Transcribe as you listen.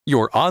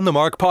Your On the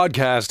Mark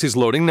podcast is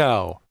loading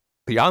now.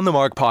 The On the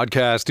Mark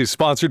podcast is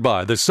sponsored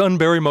by the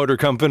Sunbury Motor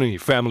Company,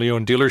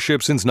 family-owned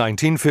dealership since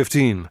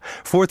 1915,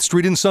 4th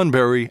Street in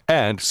Sunbury,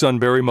 and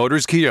Sunbury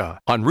Motors Kia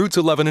on routes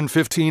 11 and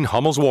 15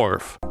 Hummel's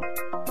Wharf.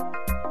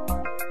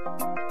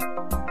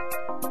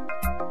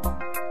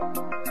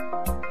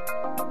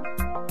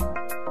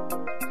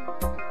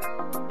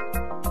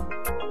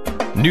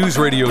 News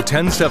Radio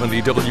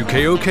 1070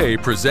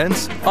 WKOK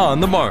presents On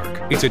the Mark.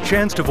 It's a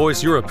chance to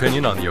voice your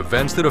opinion on the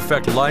events that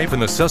affect life in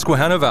the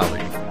Susquehanna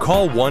Valley.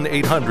 Call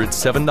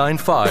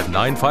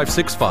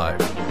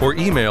 1-800-795-9565 or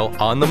email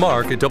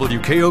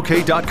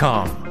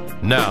onthemark@wkok.com.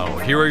 Now,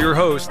 here are your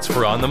hosts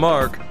for On the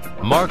Mark,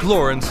 Mark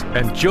Lawrence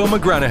and Joe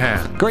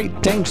McGranahan.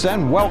 Greetings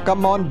and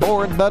welcome on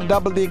board the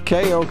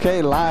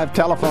WKOK live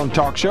telephone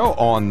talk show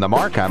On the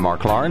Mark. I'm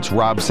Mark Lawrence.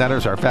 Rob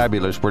Centers, our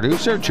fabulous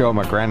producer. Joe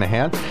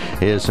McGranahan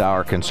is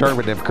our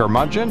conservative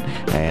curmudgeon,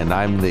 and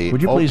I'm the...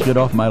 Would you please get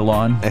off my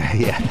lawn?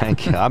 Yeah,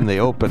 thank you. I'm the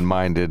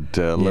open-minded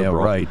liberal. Yeah,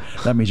 right.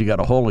 That means you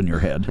got a hole in your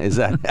head. Is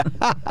that?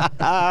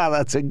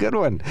 That's a good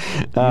one.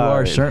 You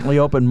are certainly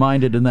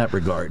open-minded in that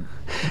regard.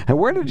 And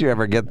where did you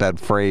ever get that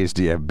phrase,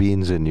 do you have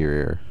beans in your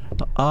ear?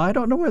 I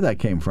don't know where that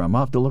came from.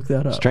 I'll have to look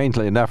that up.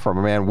 Strangely enough, from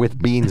a man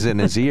with beans in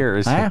his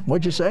ears.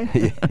 What'd you say?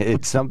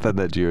 It's something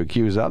that you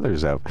accuse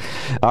others of.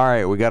 All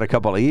right, we got a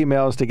couple of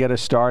emails to get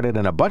us started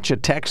and a bunch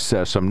of texts,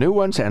 some new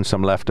ones and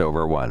some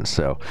leftover ones.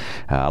 So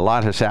a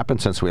lot has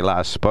happened since we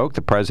last spoke.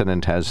 The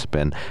president has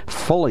been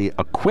fully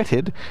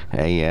acquitted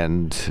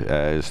and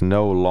is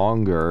no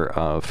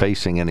longer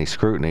facing any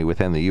scrutiny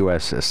within the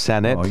U.S.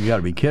 Senate. Oh, you got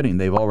to be kidding.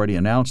 They've already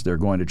announced they're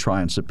going to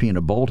try and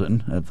subpoena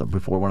Bolton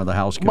before one of the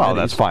House committees. Well,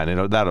 that's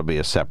fine. That'll be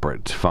a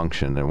separate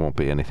function. There won't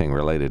be anything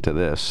related to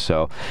this.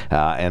 So,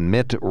 and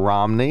Mitt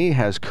Romney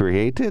has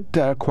created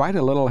quite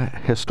a little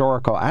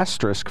historical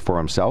asterisk for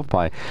himself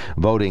by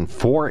voting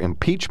for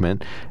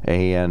impeachment,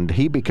 and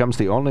he becomes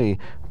the only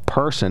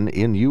person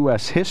in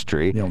U.S.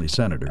 history. The only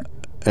senator.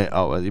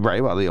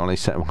 Right. Well, the only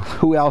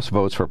who else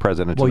votes for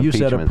presidential impeachment?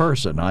 Well, you said a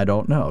person. I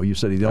don't know. You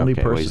said he's the only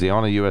person. Well, he's the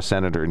only U.S.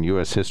 senator in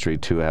U.S. history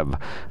to have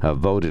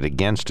voted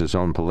against his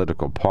own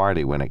political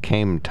party when it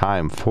came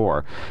time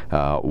for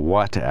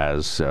what,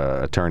 as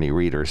Attorney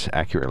Readers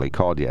accurately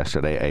called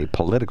yesterday, a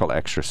political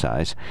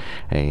exercise,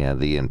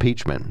 the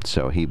impeachment.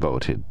 So he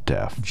voted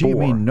for. Gee, you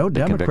mean no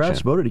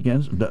Democrats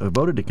conviction.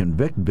 voted to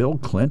convict Bill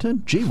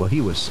Clinton? Gee, well,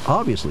 he was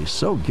obviously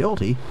so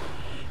guilty.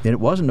 And it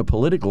wasn't a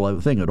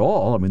political thing at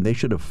all. I mean, they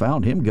should have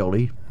found him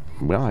guilty.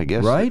 Well, I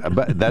guess, right?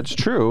 But that's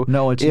true.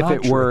 No, it's not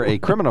if it were a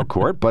criminal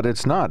court, but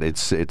it's not.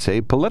 It's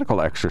a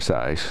political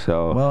exercise.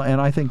 So well, and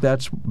I think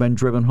that's been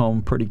driven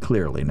home pretty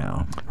clearly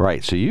now.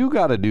 Right. So you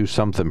got to do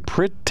something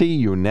pretty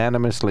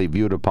unanimously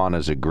viewed upon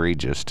as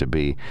egregious to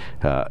be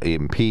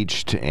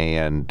impeached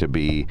and to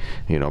be,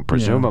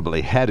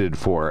 presumably headed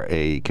for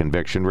a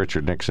conviction.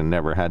 Richard Nixon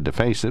never had to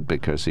face it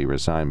because he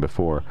resigned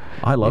before.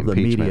 I love the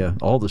media.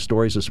 All the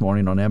stories this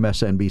morning on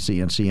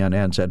MSNBC and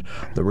CNN said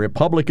the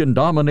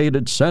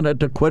Republican-dominated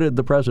Senate acquitted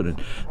the president.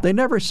 They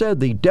never said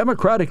the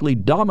democratically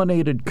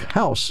dominated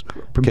House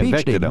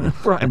impeached him.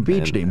 Right,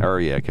 impeached him. Or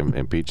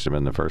impeached him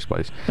in the first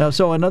place.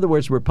 So in other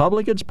words,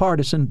 Republicans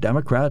partisan,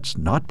 Democrats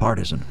not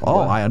partisan.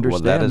 I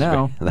understand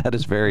now. That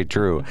is very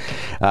true.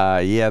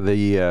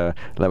 I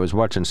was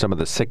watching some of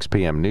the 6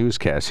 p.m.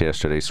 newscasts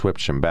yesterday,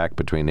 switching back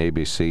between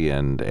ABC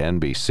and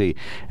NBC,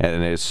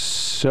 and it's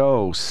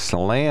so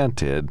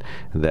slanted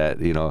that,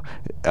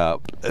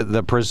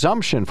 the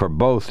presumption for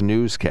both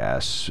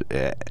newscasts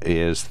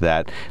is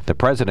that the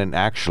president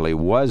actually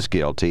was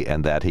guilty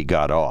and that he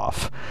got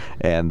off,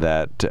 and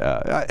that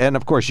and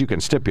of course you can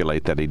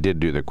stipulate that he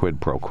did do the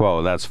quid pro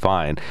quo. That's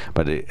fine,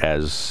 but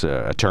as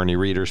Attorney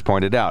Readers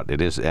pointed out,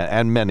 it is,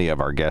 and many of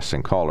our guests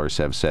and callers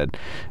have said,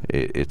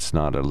 it's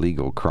not a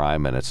legal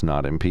crime and it's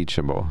not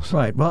impeachable.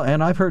 Right. Well,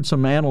 and I've heard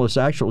some analysts,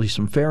 actually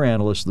some fair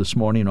analysts this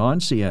morning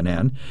on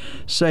CNN,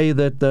 say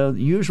that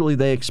usually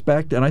they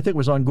expect, and I think it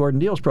was on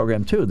Gordon Deal's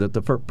program too, that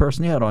the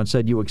person he had on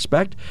said you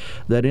expect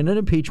that in an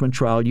impeachment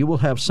trial you will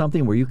have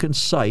something where you can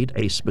cite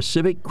a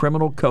specific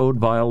criminal code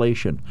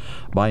violation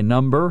by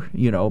number,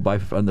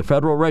 on the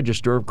Federal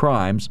Register of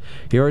Crimes.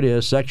 Here it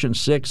is, Section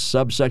 6,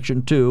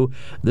 subsection 2.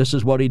 This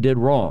is what he did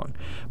wrong.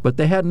 But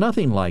they had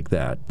nothing like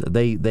that.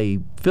 They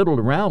fiddled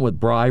around with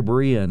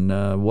bribery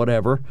and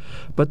whatever,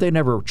 but they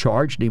never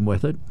charged him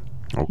with it.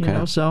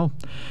 Okay.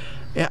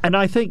 And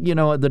I think,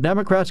 the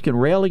Democrats can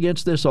rail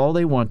against this all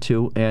they want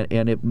to,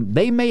 and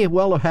they may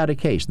well have had a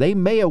case. They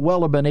may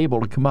well have been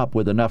able to come up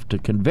with enough to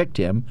convict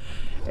him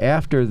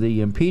after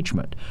the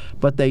impeachment.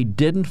 But they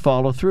didn't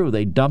follow through.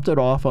 They dumped it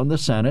off on the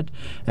Senate,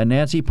 and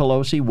Nancy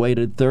Pelosi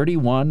waited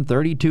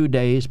 32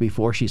 days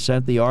before she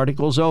sent the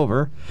articles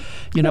over.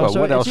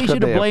 So it's easy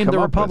to blame the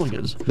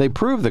Republicans. They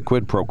proved the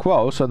quid pro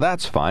quo, so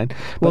that's fine.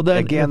 But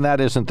again, that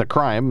isn't the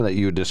crime that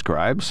you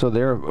described, so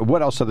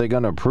what else are they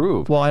going to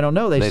prove? Well, I don't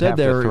know. They'd have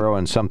to throw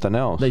in something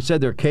else. They said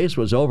their case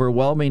was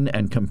overwhelming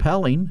and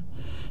compelling.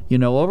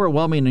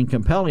 overwhelming and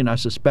compelling, I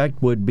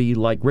suspect, would be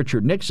like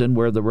Richard Nixon,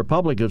 where the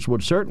Republicans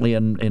would certainly,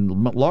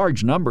 in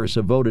large numbers,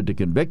 have voted to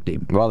convict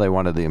him. Well, they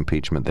wanted the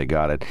impeachment. They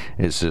got it.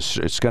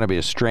 It's going to be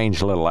a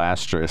strange little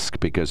asterisk,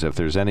 because if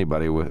there's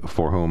anybody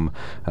for whom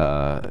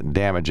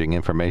damaging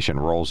information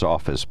rolls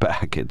off his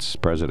back, it's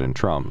President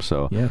Trump.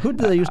 So yeah, who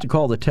did they used to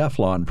call the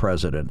Teflon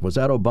president? Was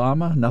that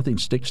Obama? Nothing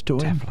sticks to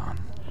him. Teflon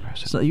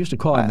president. So they used to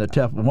call him the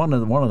Teflon. One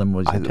of them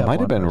was the Teflon. It might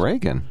have been president.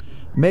 Reagan.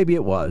 Maybe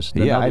it was.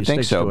 Yeah, I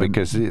think so,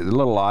 because the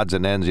little odds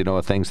and ends,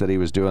 things that he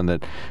was doing,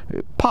 that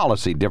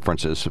policy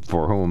differences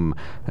for whom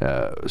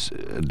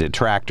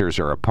detractors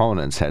or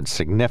opponents had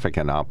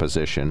significant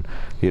opposition,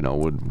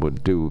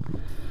 would do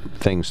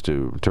things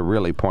to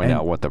really point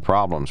out what the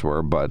problems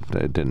were, but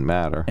it didn't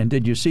matter. And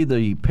did you see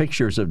the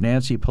pictures of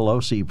Nancy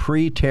Pelosi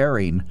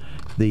pre-tearing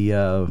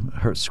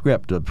her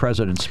script, the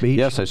president's speech?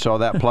 Yes, I saw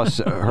that. Plus,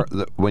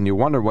 when you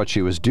wondered what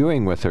she was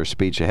doing with her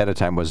speech ahead of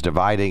time, was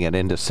dividing it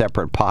into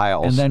separate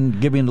piles. And then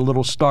giving a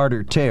little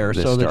starter tear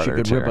so that she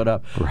could rip it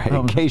up. Right,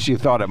 in case you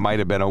thought it might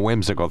have been a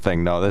whimsical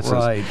thing. No,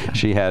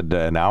 she had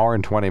an hour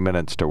and 20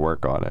 minutes to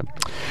work on it.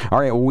 All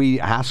right, we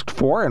asked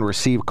for and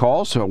received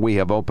calls, so we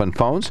have open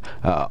phones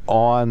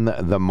on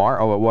the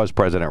it was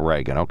President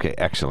Reagan. Okay,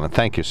 excellent.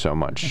 Thank you so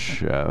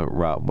much,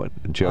 Rob. What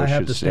Joe I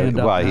have should to stand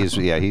say. up Well,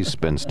 now. he's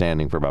been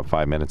standing for about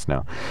 5 minutes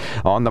now.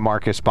 On the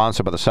Mark is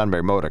sponsored by the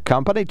Sunbury Motor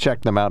Company.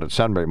 Check them out at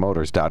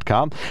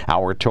sunburymotors.com.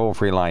 Our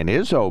toll-free line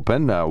is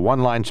open.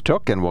 One line's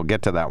took, and we'll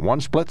get to that one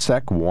split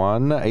sec.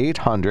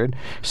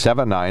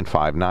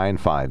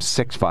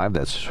 1-800-795-9565.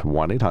 That's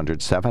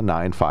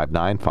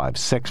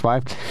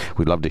 1-800-795-9565.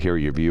 We'd love to hear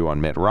your view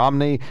on Mitt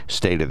Romney,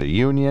 State of the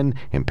Union,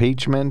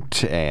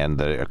 impeachment, and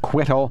the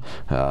acquittal.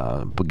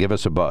 Give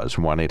us a buzz,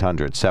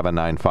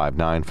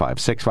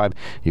 1-800-795-9565.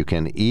 You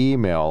can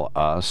email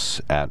us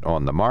at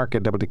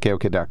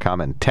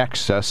onthemark@wkok.com and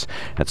text us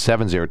at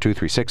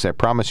 70236. I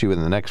promise you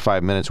in the next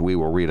 5 minutes we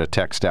will read a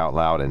text out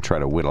loud and try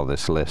to whittle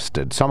this list.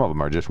 And some of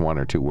them are just one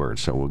or two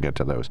words, so we'll get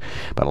to those.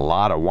 But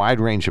a wide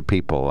range of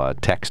people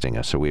texting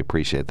us, so we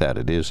appreciate that.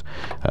 It is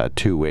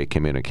two-way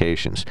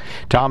communications.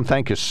 Tom,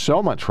 thank you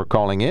so much for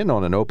calling in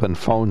on an Open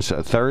Phones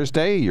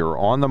Thursday. You're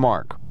on the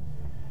Mark.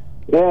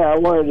 Yeah, I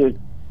wanted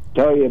to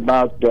tell you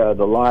about the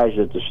lies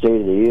at the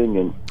State of the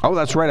Union. Oh,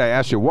 that's right. I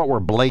asked you what were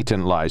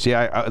blatant lies.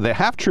 Yeah, the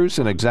half-truths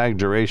and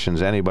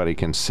exaggerations anybody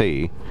can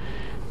see,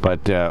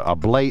 but a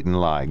blatant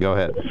lie. Go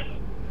ahead.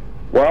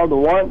 Well, the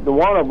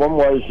one of them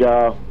was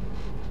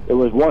it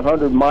was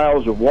 100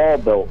 miles of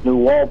new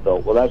wall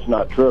built. Well, that's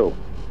not true,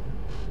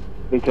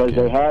 because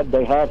they had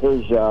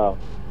his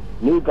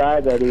new guy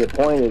that he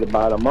appointed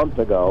about a month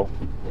ago.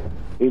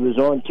 He was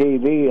on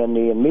TV, and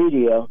the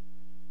media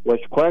was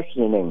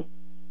questioning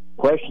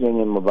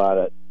him about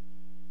it,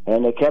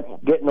 and they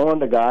kept getting on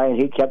the guy, and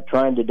he kept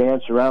trying to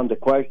dance around the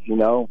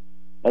question, and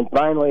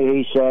finally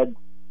he said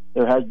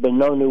there has been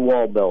no new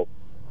wall built.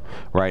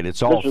 Right,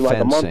 it's all fencing. This was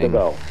like a month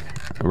ago.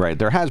 Right,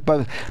 there has,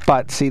 but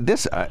see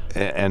this,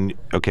 and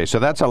okay, so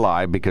that's a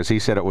lie, because he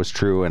said it was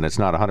true, and it's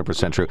not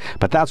 100% true.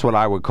 But that's what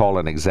I would call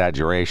an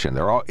exaggeration.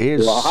 There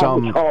is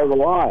some. I would call it a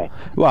lie.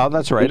 Well,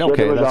 that's right. He said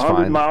okay, there was that's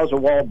 100 fine. miles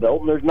of wall built,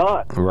 and there's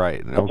not.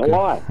 Right. That's okay. a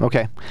lie.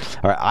 Okay.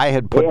 All right. I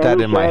had put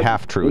that in my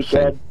half-truth thing.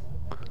 He said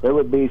there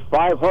would be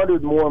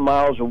 500 more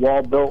miles of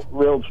wall built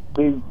real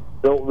soon.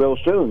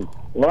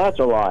 Well, that's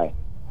a lie.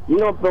 You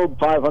don't build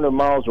 500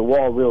 miles of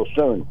wall real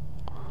soon.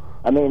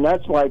 I mean,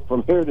 that's like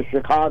from here to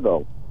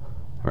Chicago.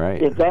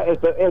 Right. If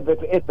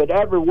it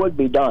ever would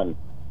be done,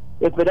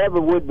 it would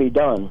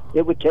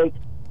take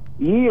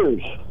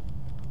years.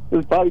 It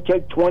would probably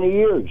take 20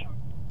 years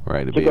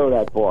right, to go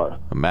that far.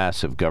 A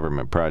massive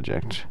government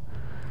project.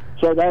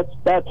 So that's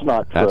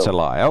not true. That's a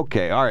lie.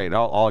 Okay, all right,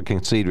 I'll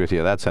concede with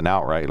you. That's an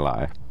outright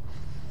lie.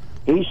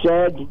 He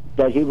said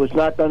that he was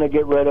not going to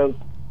get rid of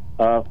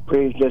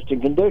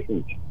pre-existing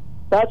conditions.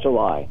 That's a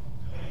lie,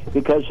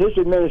 because his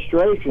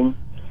administration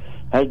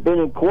has been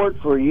in court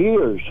for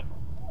years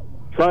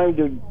trying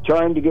to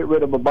get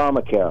rid of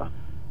Obamacare.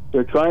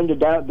 They're trying to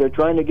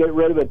get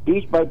rid of it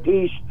piece by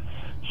piece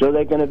so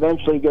they can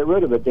eventually get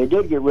rid of it. They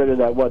did get rid of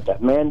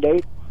that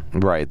mandate.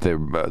 Right,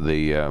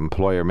 the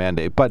employer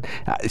mandate. But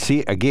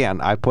see,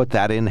 again, I put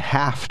that in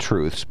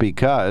half-truths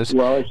because...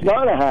 Well, it's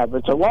not a half,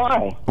 it's a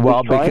lie.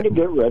 Well, he's trying to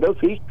get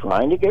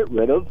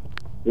rid of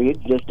the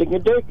existing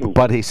conditions.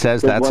 But he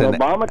says that's when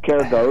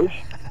Obamacare goes...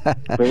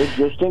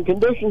 pre-existing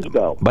conditions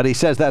go. But he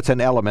says that's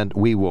an element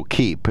we will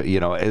keep.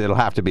 It'll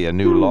have to be a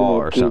new law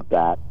or something. Keep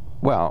that.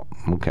 Well,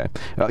 okay.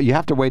 You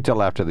have to wait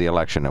till after the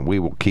election, and we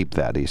will keep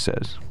that, he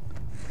says.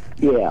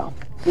 Yeah.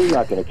 He's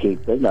not going to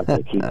keep that.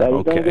 He's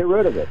going to get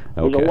rid of it.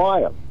 He's a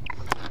liar.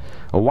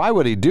 Well, why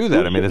would he do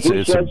that?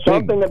 He said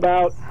something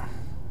about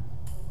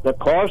the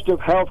cost of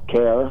health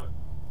care,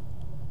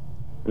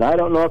 and I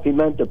don't know if he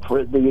meant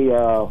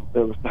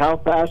how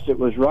fast it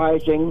was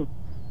rising,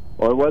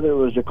 or whether it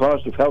was the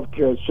cost of health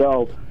care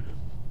itself.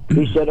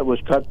 He said it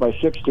was cut by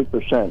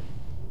 60%.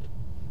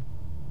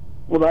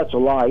 Well, that's a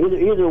lie.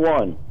 Either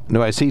one.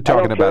 No, is he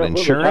talking about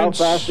insurance?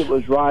 How fast it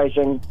was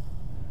rising,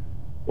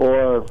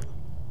 or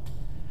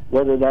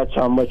whether that's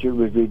how much it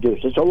was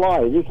reduced. It's a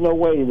lie. There's no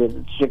way that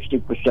it's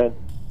 60%,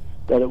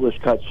 that it was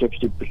cut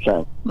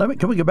 60%.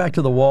 Can we go back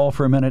to the wall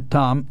for a minute,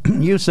 Tom?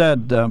 You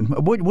said,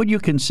 would you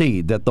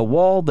concede that the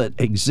wall that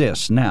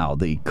exists now,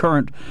 the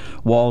current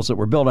walls that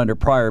were built under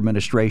prior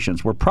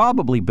administrations, were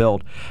probably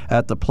built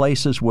at the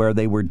places where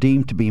they were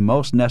deemed to be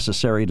most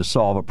necessary to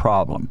solve a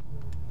problem?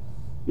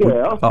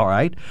 Yeah. All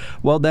right.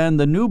 Well, then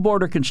the new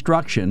border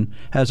construction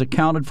has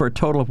accounted for a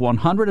total of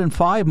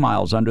 105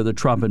 miles under the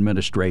Trump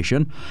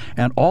administration,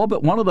 and all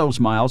but one of those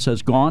miles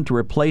has gone to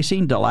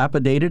replacing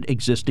dilapidated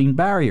existing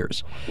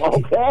barriers.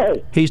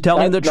 Okay. He's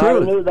telling the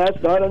truth.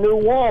 That's not a new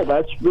wall.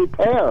 That's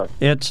repair.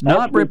 It's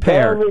not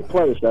repair. Repair and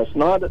replace. That's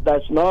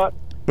not.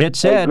 It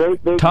said, a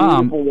great big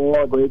Tom, beautiful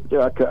wall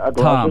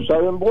across the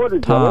southern border.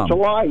 Tom, it's a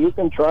lie. You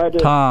can try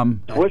to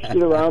twist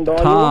it around all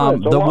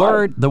Tom, you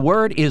want. the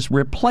word is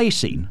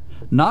replacing.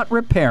 Not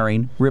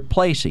repairing,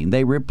 replacing.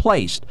 They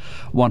replaced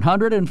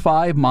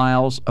 105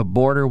 miles of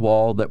border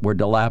wall that were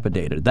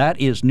dilapidated. That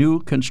is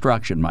new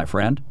construction, my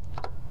friend.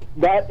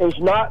 That is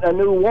not a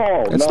new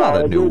wall. It's not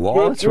a new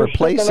wall. It's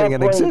replacing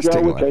an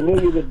existing one. Which I knew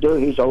you would do.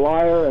 He's a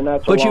liar, and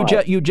that's a lie.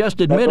 But you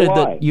just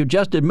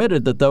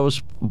admitted that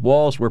those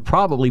walls were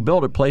probably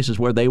built at places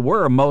where they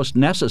were most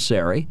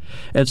necessary,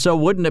 and so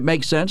wouldn't it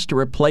make sense to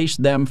replace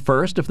them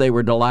first if they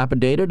were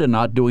dilapidated and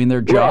not doing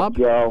their job?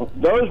 Yes, Joe.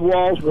 Those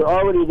walls were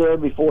already there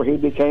before he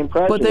became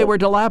president. But they were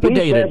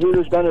dilapidated. He said he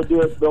was going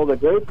to build a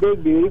great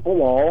big beautiful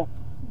wall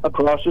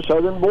across the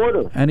southern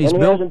border, and he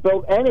hasn't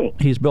built any.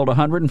 He's built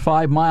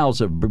 105 miles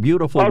of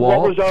beautiful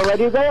wall. What was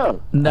already there?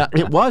 No,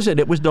 it wasn't.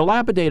 It was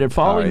dilapidated,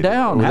 falling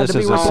down, had to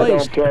be replaced. I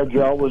don't care,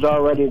 Joe. It was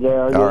already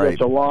there. It's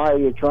a lie.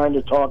 You're trying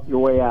to talk your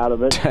way out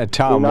of it.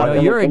 Tom,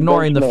 you're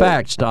ignoring the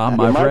facts, Tom,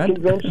 my friend.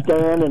 You might convince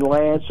Dan and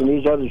Lance and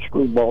these other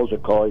screwballs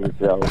that call you,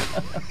 Joe,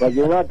 but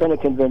you're not going to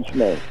convince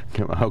me.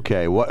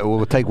 Okay,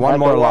 we'll take one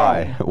more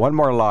lie. One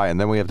more lie,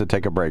 and then we have to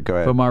take a break. Go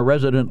ahead. From our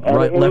resident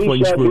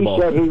left-wing screwball.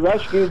 He said he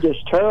rescued this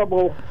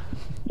terrible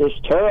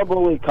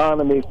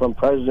economy from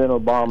President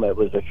Obama. It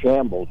was a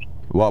shambles.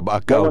 Well,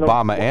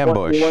 Obama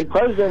ambush. When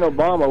President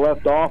Obama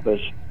left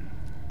office,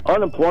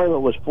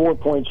 unemployment was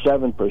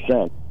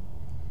 4.7%.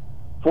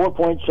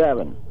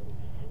 4.7.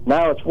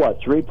 Now it's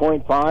what,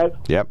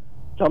 3.5? Yep.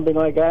 Something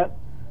like that.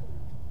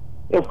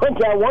 It went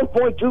down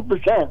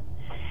 1.2%.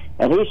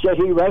 And he said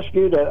he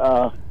rescued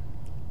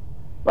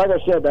like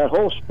I said, that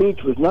whole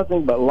speech was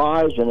nothing but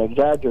lies and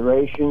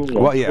exaggerations. And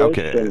well, yeah,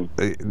 okay.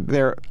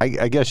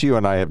 I guess you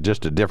and I have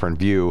just a different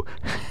view.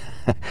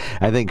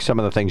 I think some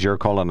of the things you're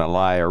calling a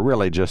lie are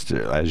really just,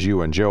 as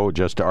you and Joe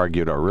just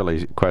argued, are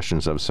really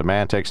questions of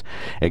semantics,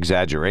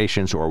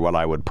 exaggerations, or what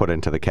I would put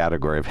into the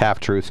category of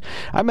half-truths.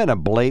 I meant a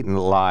blatant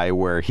lie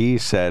where he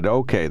said,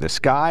 okay, the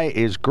sky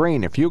is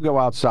green. If you go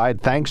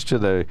outside, thanks to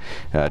the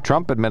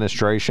Trump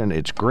administration,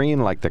 it's green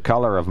like the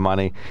color of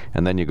money,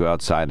 and then you go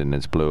outside and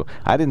it's blue.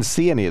 I didn't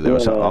see any of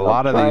those. A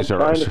lot of these are...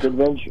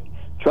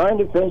 Trying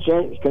to convince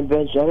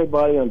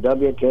anybody on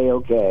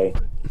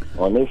WKOK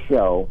on this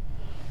show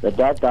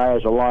that guy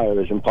is a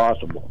liar is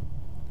impossible.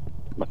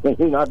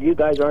 You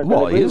guys aren't going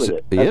to agree with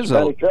it. That's the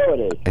kind of show it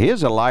is. He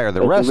is a liar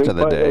the rest of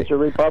the day. It's a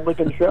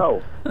Republican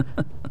show.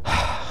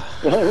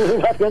 You're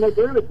not going to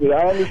agree with me.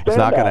 I understand It's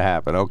not going to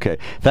happen. Okay.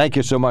 Thank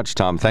you so much,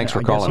 Tom. Thanks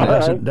for calling in.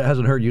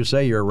 Hasn't heard you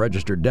say you're a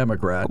registered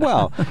Democrat.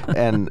 Well,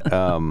 and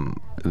now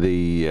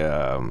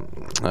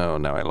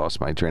I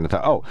lost my train of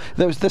thought. Oh,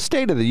 the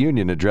State of the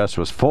Union address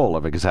was full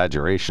of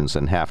exaggerations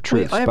and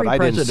half-truths, but I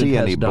didn't see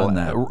any.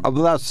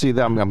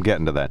 I'm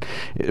getting to that.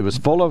 It was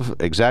full of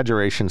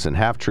exaggerations and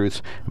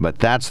half-truths, but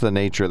that's the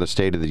nature of the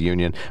State of the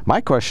Union. My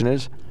question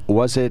is,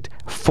 was it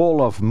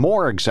full of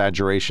more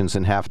exaggerations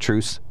and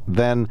half-truths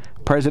than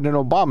President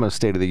Obama's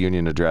State of the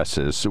Union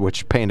addresses,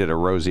 which painted a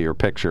rosier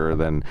picture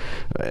than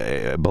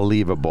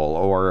believable,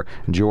 or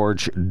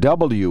George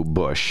W.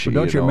 Bush? Well,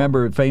 don't you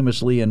remember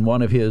famously in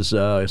one of his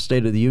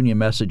State of the Union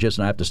messages,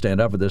 and I have to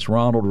stand up for this,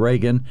 Ronald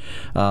Reagan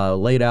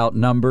laid out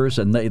numbers,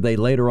 and they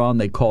later on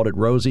they called it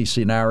rosy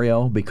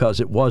scenario because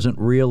it wasn't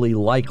really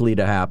likely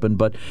to happen.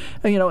 But,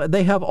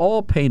 they have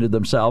all painted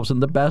themselves in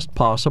the best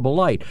possible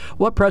light.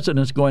 What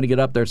president is going to get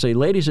up there and say,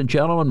 ladies and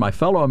gentlemen, my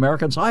fellow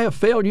Americans, I have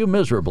failed you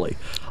miserably.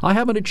 I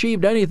haven't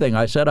achieved anything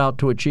I set out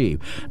to achieve.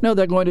 No,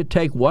 they're going to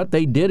take what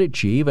they did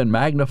achieve and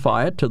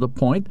magnify it to the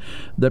point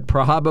that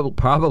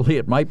probably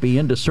it might be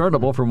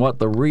indiscernible from what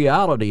the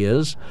reality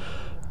is.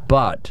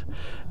 But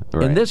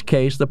in this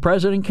case, the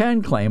president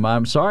can claim,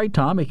 I'm sorry,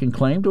 Tom, he can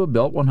claim to have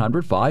built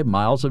 105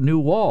 miles of new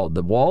wall.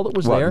 The wall that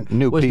was there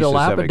was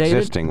dilapidated. Of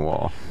existing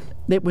wall.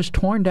 It was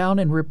torn down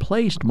and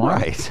replaced,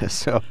 Mark. Right.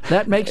 So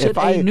that makes it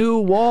a new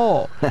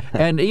wall.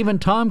 And even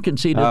Tom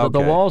conceded that the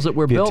walls that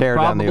were built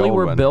probably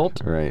were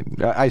built. Right.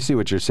 I see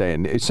what you're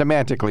saying.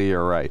 Semantically,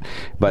 you're right.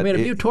 But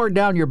if you tore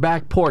down your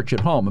back porch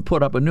at home and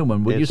put up a new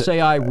one, would you say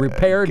I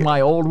repaired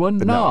my old one?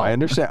 No. I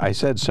understand. I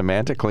said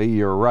semantically,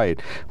 you're right.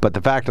 But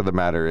the fact of the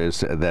matter is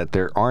that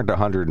there aren't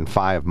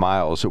 105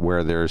 miles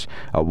where there's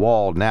a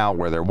wall now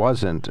where there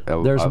wasn't.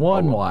 There's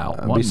one mile.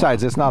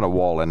 Besides, it's not a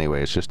wall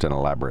anyway. It's just an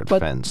elaborate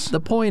fence. The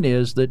point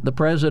is that the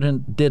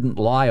president didn't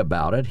lie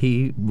about it.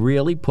 He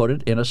really put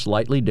it in a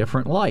slightly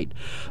different light.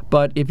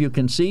 But if you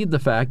concede the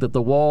fact that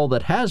the wall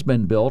that has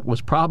been built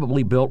was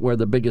probably built where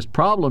the biggest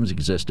problems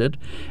existed,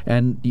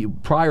 and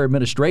prior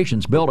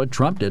administrations built it,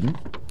 Trump didn't.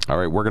 All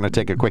right, we're going to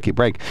take a quickie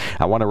break.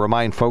 I want to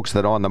remind folks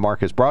that On the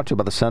Mark is brought to you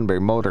by the Sunbury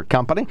Motor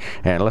Company.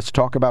 And let's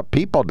talk about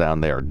people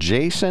down there.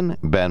 Jason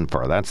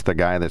Benfer, that's the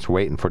guy that's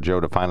waiting for Joe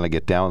to finally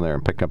get down there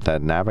and pick up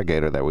that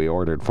Navigator that we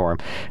ordered for him.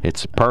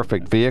 It's a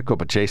perfect vehicle,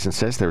 but Jason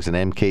says there's an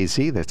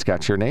MKZ that's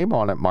got your name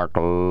on it, Mark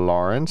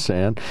Lawrence.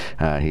 And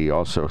he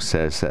also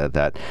says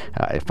that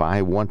if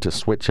I want to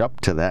switch up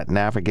to that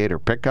Navigator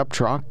pickup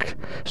truck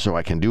so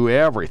I can do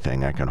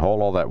everything, I can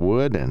haul all that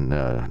wood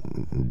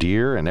and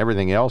deer and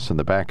everything else in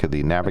the back of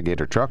the Navigator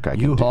truck.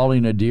 You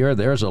hauling a deer?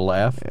 There's a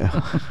laugh.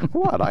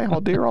 What? I haul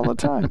deer all the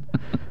time.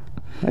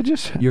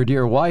 Your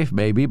dear wife,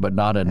 maybe, but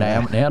not an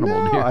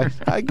animal deer.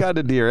 I got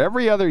a deer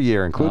every other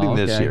year, including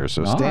this year,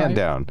 so stand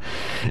down.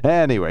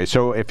 Anyway,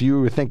 so if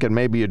you were thinking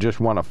maybe you just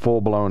want a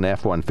full-blown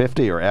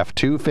F-150 or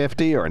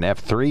F-250 or an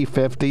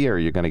F-350, or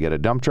you're going to get a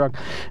dump truck,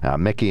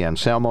 Mickey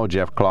Anselmo,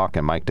 Jeff Clark,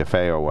 and Mike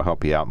DeFeo will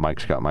help you out.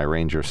 Mike's got my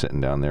Ranger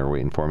sitting down there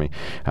waiting for me.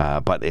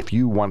 But if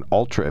you want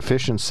ultra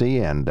efficiency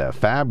and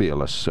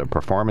fabulous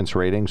performance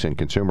ratings and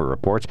consumer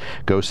reports,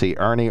 go see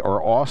Ernie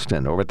or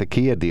Austin over at the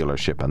Kia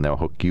dealership, and they'll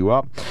hook you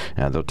up.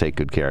 They'll take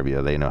good care of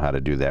you. They know how to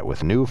do that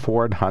with new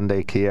Ford,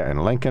 Hyundai, Kia,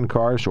 and Lincoln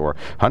cars, or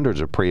hundreds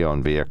of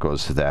pre-owned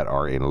vehicles that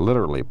are in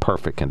literally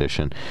perfect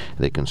condition.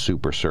 They can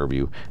super serve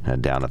you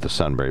down at the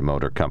Sunbury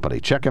Motor Company.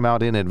 Check them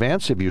out in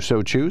advance if you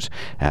so choose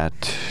at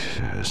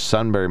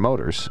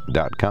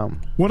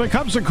sunburymotors.com. When it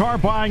comes to car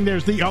buying,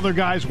 there's the other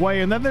guy's way,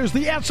 and then there's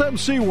the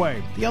SMC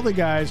way. The other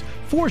guys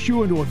force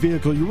you into a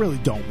vehicle you really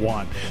don't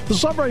want. The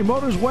Sunbury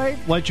Motors way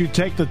lets you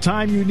take the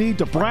time you need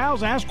to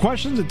browse, ask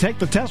questions, and take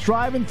the test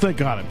drive and think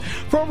on it.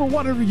 For over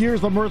 100 years,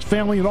 the Mertz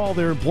family and all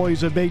their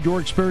employees have made your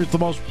experience the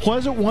most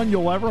pleasant one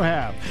you'll ever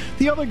have.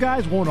 The other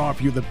guys won't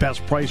offer you the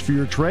best price for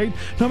your trade,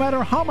 no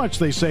matter how much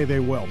they say they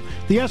will.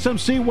 The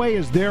SMC way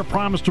is their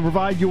promise to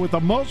provide you with the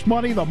most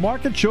money the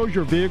market shows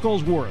your vehicle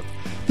is worth.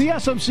 The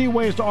SMC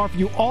way is to offer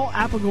you all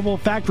applicable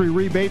factory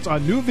rebates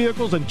on new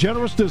vehicles and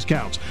generous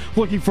discounts.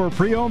 Looking for a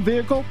pre-owned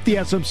vehicle? The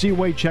SMC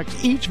way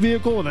checks each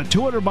vehicle in a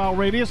 200-mile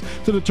radius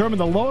to determine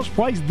the lowest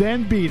price,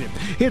 then beat it.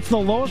 It's the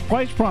lowest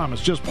price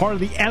promise, just part of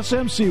the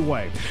SMC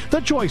way. The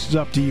choice is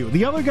up to you,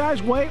 the other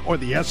guy's way or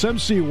the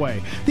SMC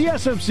way. The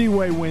SMC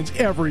way wins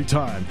every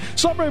time.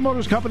 Sunbury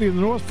Motors Company in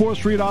the North 4th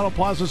Street Auto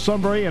Plaza,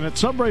 Sunbury, and at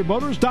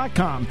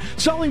sunburymotors.com,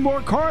 selling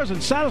more cars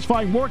and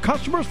satisfying more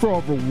customers for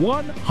over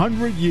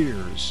 100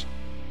 years.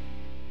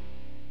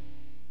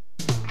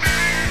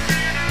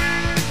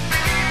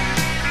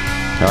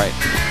 All right.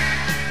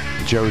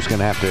 Joe's going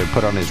to have to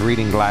put on his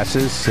reading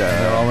glasses.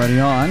 They're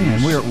already on,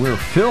 and we're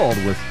filled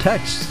with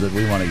texts that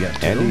we want to get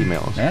to. And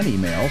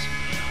emails.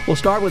 We'll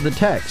start with the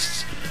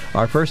texts.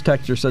 Our first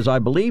texter says, I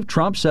believe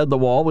Trump said the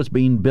wall was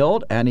being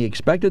built, and he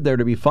expected there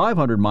to be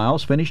 500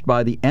 miles finished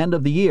by the end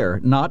of the year,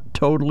 not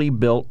totally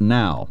built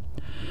now.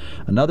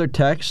 Another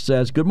text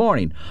says, good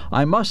morning.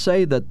 I must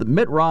say that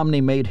Mitt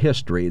Romney made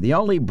history. The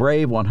only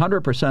brave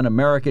 100%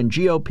 American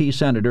GOP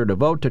senator to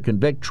vote to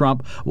convict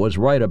Trump was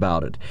right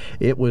about it.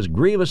 It was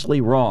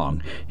grievously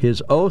wrong.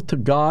 His oath to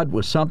God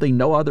was something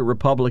no other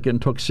Republican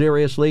took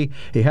seriously.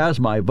 He has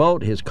my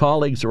vote. His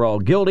colleagues are all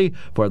guilty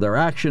for their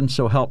actions,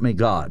 so help me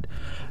God.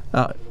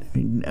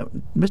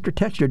 Mr.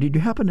 Texter, did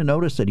you happen to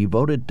notice that he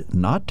voted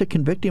not to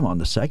convict him on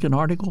the second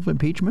article of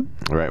impeachment?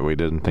 Right, we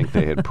didn't think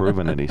they had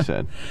proven it, he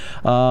said.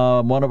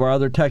 One of our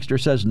other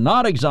texters says,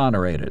 not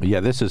exonerated.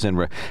 Yeah, this is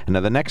in... Now,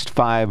 the next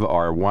 5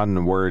 are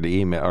one-word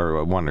email,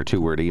 or 1 or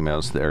 2-word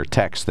emails. They're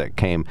texts that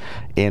came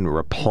in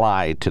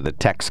reply to the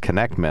Text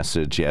Connect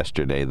message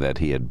yesterday that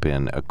he had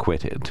been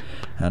acquitted.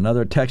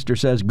 Another texter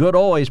says, good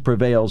always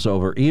prevails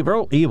over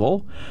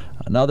evil.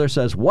 Another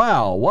says,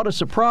 wow, what a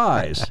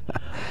surprise.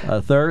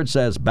 A third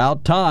says,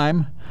 about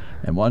time.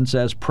 And one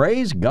says,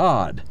 praise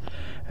God.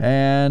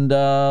 And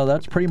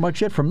that's pretty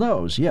much it from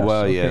those. Yes.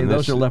 Well, okay, yeah,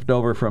 those are left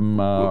over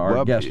from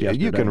our guest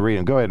yesterday. You can read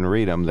them. Go ahead and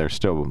read them. They're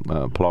still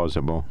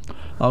plausible.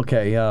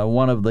 Okay.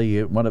 One of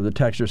the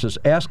texters says,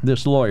 ask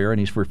this lawyer, and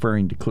he's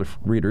referring to Cliff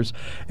Readers,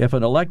 if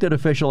an elected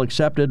official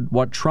accepted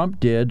what Trump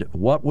did,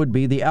 what would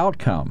be the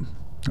outcome?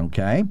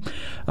 Okay.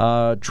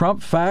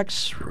 Trump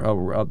facts,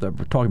 we're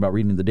talking about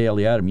reading the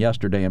Daily Adam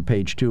yesterday on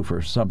page 2 for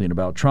something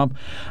about Trump.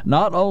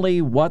 Not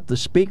only what the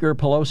Speaker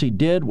Pelosi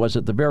did was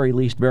at the very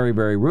least very,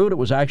 very rude, it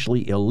was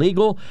actually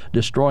illegal.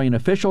 Destroying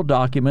official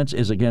documents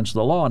is against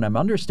the law. And I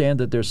understand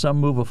that there's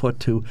some move afoot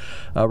to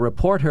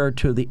report her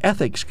to the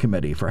Ethics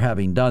Committee for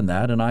having done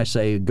that, and I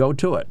say go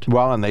to it.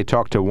 Well, and they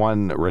talked to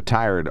one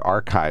retired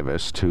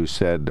archivist who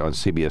said on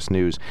CBS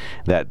News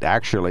that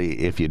actually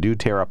if you do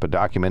tear up a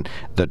document,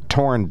 the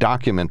torn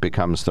document document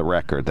becomes the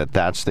record,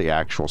 that's the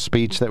actual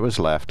speech that was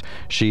left.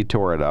 She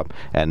tore it up,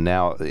 and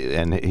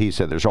he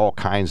said there's all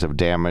kinds of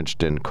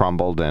damaged and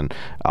crumbled and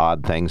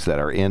odd things that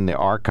are in the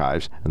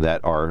archives that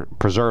are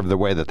preserved the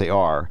way that they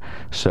are.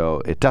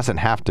 So it doesn't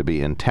have to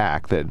be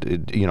intact. That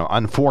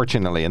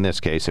unfortunately, in this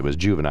case, it was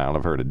juvenile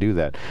of her to do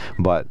that.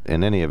 But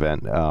in any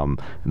event,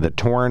 the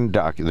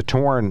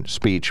torn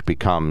speech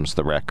becomes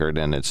the record,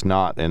 and it's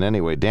not in any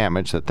way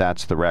damaged.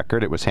 That's the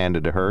record. It was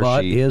handed to her.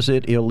 But is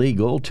it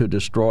illegal to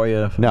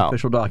destroy an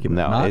official document?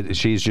 No,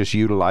 she's just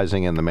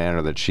utilizing in the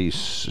manner that she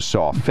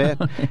saw fit,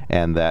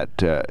 and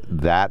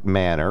that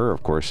manner,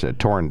 of course, a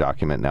torn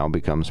document now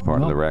becomes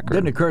part of the record. It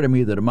didn't occur to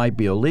me that it might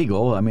be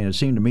illegal. I mean, it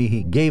seemed to me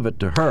he gave it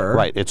to her.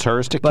 Right, it's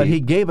hers to keep. But he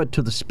gave it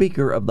to the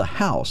Speaker of the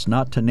House,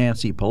 not to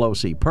Nancy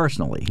Pelosi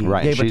personally. He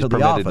right, gave she's it to the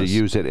permitted office. to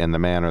use it in the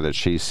manner that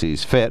she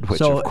sees fit. Which,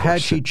 so of course,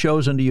 had she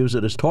chosen to use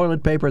it as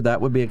toilet paper,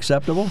 that would be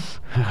acceptable?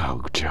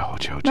 Oh, Joe.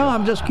 No,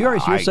 I'm just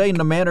curious. You're saying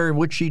the manner in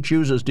which she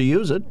chooses to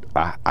use it.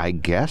 I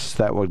guess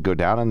that would go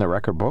down in the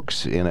record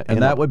books. And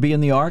that would be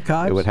in the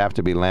archives? It would have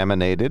to be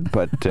laminated,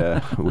 but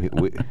it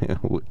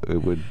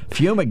would...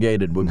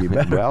 Fumigated would be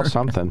better. Well,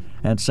 something.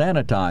 And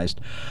sanitized.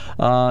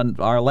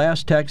 Our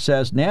last text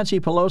says, Nancy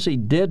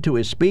Pelosi did to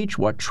his speech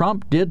what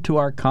Trump did to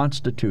our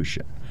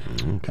Constitution.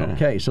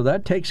 Okay, so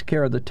that takes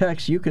care of the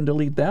text. You can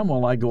delete them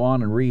while I go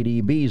on and read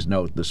EB's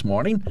note this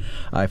morning.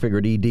 I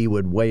figured ED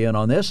would weigh in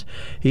on this.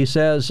 He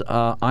says,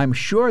 I'm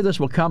sure this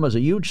will come as a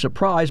huge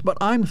surprise, but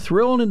I'm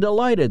thrilled and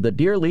delighted the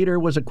dear leader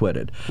was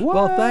acquitted. What?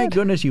 Well, thank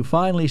goodness you've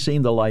finally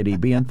seen the light,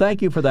 EB, and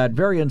thank you for that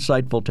very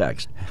insightful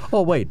text.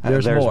 Oh, wait,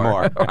 there's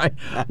more. Right.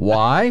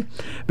 Why?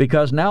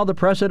 Because now the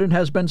precedent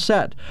has been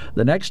set.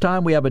 The next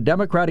time we have a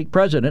Democratic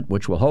president,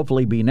 which will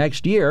hopefully be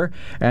next year,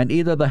 and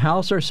either the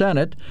House or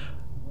Senate,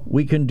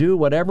 we can do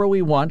whatever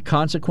we want,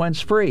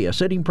 consequence-free. A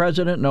sitting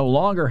president no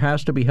longer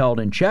has to be held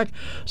in check,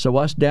 so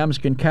us Dems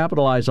can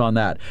capitalize on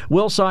that.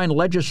 We'll sign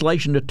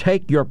legislation to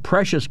take your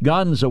precious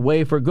guns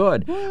away for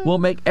good. We'll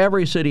make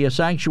every city a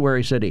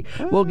sanctuary city.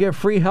 We'll give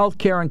free health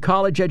care and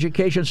college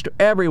educations to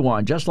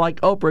everyone, just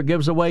like Oprah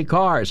gives away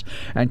cars.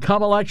 And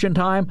come election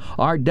time,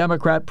 our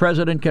Democrat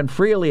president can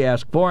freely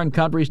ask foreign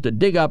countries to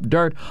dig up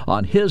dirt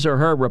on his or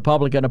her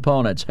Republican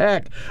opponents.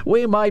 Heck,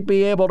 we might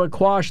be able to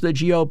quash the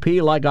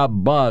GOP like a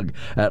bug,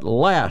 at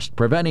last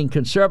preventing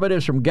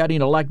conservatives from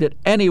getting elected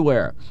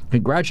anywhere.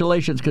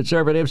 Congratulations,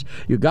 conservatives.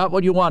 You got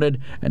what you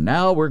wanted, and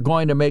now we're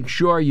going to make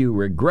sure you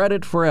regret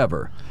it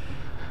forever.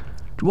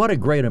 What a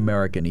great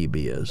American EB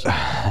is.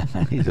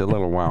 He's a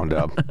little wound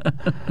up.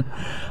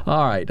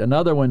 All right,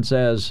 another one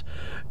says,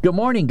 good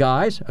morning,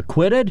 guys.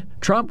 Acquitted?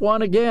 Trump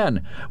won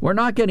again. We're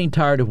not getting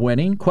tired of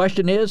winning.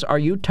 Question is, are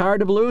you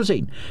tired of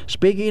losing?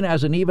 Speaking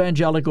as an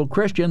evangelical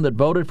Christian that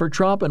voted for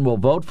Trump and will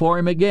vote for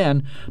him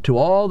again, to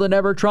all the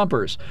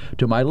never-Trumpers,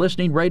 to my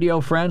listening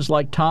radio friends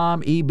like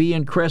Tom, EB,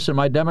 and Chris, and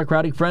my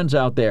Democratic friends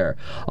out there,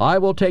 I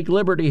will take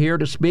liberty here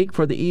to speak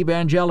for the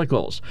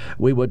evangelicals.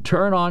 We would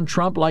turn on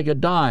Trump like a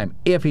dime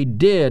if he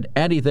did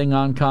anything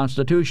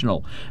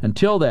unconstitutional.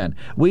 Until then,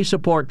 we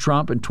support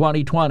Trump in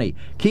 2020.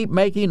 Keep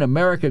making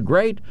America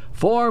great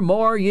 4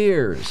 more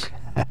years.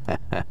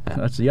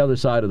 That's the other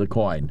side of the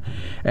coin.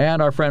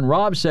 And our friend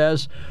Rob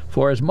says,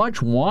 for as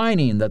much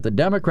whining that the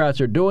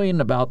Democrats are doing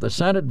about the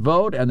Senate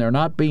vote and there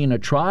not being a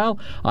trial,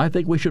 I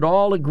think we should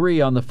all agree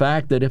on the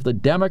fact that if the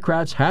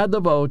Democrats had the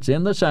votes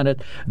in the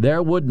Senate,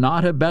 there would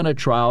not have been a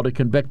trial to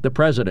convict the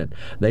president.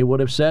 They would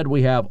have said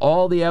we have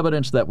all the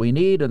evidence that we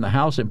need in the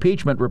House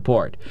impeachment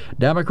report.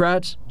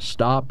 Democrats,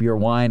 stop your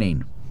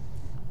whining.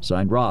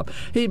 Signed, Rob.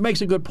 He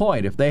makes a good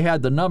point. If they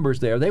had the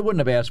numbers there, they wouldn't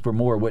have asked for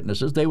more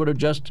witnesses. They would have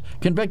just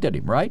convicted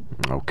him, right?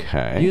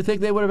 Okay. Do you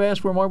think they would have asked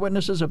for more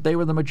witnesses if they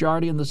were the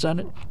majority in the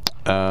Senate?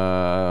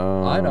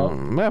 I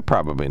don't. Well,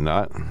 probably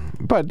not.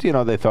 But,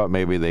 they thought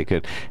maybe they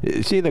could.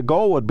 See, the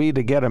goal would be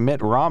to get a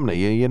Mitt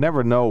Romney. You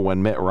never know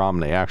when Mitt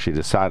Romney actually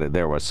decided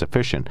there was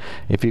sufficient.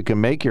 If you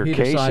can make your case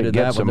and get some more. He decided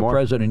that when the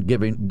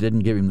president didn't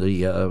give him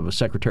the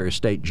Secretary of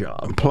State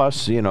job.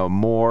 Plus,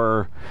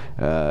 more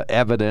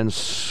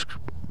evidence.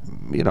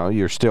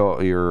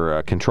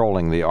 You're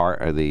controlling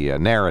the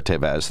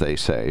narrative, as they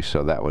say.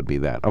 So that would be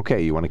that.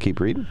 Okay, you want to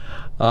keep reading?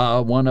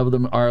 One of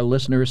them, our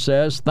listener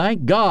says,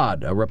 "Thank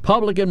God, a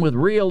Republican with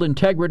real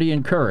integrity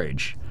and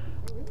courage."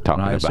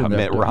 Talking about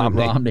Mitt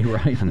Romney,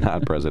 right?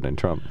 Not President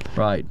Trump.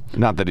 Right.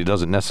 Not that he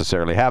doesn't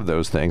necessarily have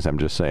those things. I'm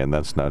just saying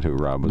that's not who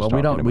Rob was talking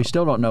about. We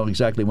still don't know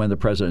exactly when the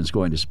president's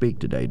going to speak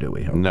today, do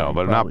we? Okay. No,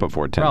 but not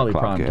before 10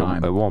 o'clock. Prime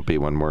time. It won't be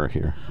when we're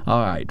here.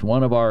 All right.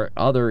 One of our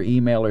other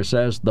emailers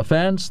says, the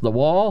fence, the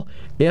wall,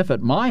 if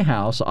at my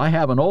house I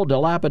have an old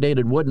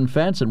dilapidated wooden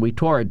fence and we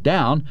tore it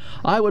down,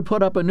 I would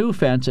put up a new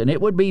fence and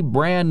it would be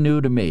brand new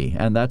to me.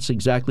 And that's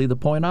exactly the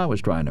point I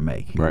was trying to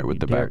make. Right, with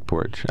the back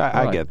porch.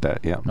 I get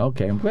that, yeah.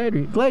 Okay, I'm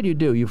glad you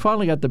do. You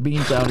finally got the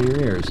beans out of your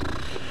ears.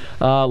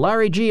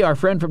 Larry G., our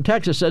friend from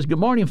Texas, says, "Good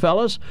morning,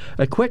 fellas.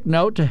 A quick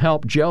note to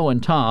help Joe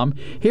and Tom.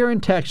 Here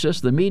in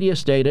Texas, the media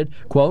stated,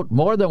 quote,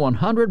 more than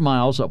 100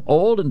 miles of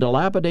old and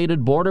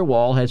dilapidated border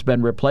wall has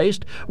been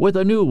replaced with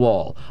a new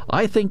wall.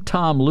 I think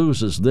Tom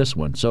loses this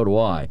one. So do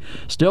I.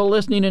 Still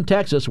listening in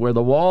Texas, where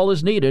the wall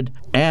is needed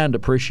and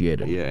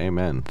appreciated." Yeah,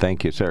 amen.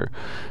 Thank you, sir.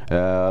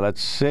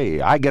 Let's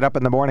see. I get up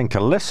in the morning to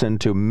listen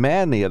to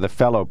many of the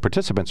fellow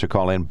participants who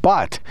call in,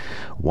 but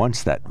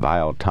once that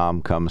vile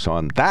Tom comes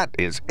on, that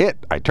is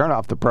it. I turn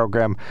off the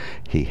program.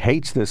 He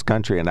hates this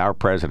country and our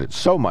president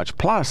so much,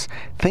 plus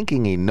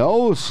thinking he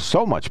knows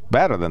so much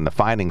better than the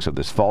findings of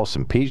this false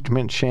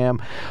impeachment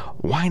sham.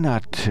 Why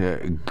not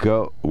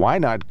go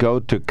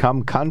to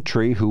Come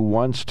Country, who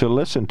wants to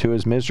listen to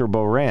his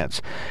miserable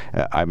rants?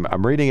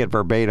 I'm reading it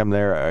verbatim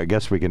there. I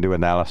guess we can do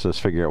analysis,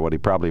 figure out what he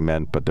probably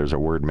meant, but there's a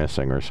word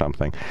missing or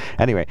something.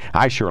 Anyway,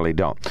 I surely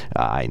don't.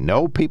 I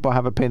know people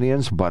have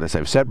opinions, but as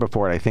I've said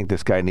before, I think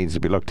this guy needs to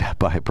be looked at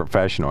by a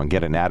professional and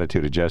get an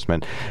attitude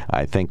adjustment.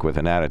 I think with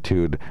an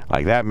attitude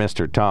like that,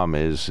 Mr. Tom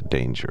is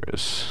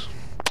dangerous.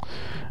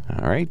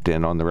 All right,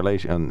 and on the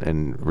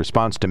in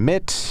response to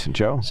Mitt,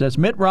 Joe says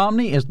Mitt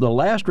Romney is the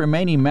last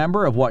remaining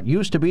member of what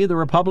used to be the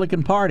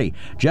Republican Party.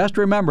 Just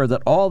remember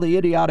that all the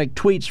idiotic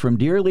tweets from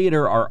Dear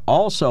Leader are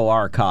also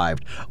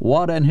archived.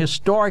 What an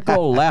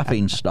historical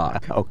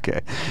laughingstock.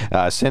 Okay,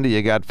 Cindy,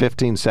 you got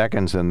 15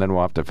 seconds, and then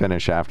we'll have to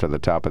finish after the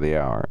top of the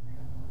hour.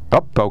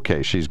 Oh,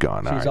 okay, she's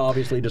gone. She's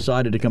obviously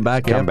decided to come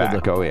back. Come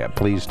back. Oh, yeah,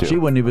 please do. She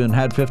wouldn't even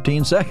had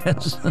 15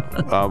 seconds.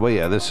 Well,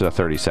 yeah, this is a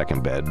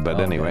 30-second bed, but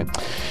anyway.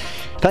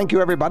 Thank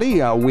you,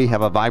 everybody. We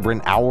have a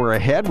vibrant hour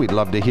ahead. We'd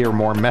love to hear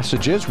more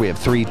messages. We have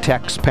 3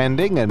 texts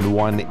pending and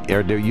 1.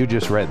 You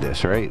just read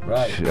this, right?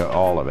 Right.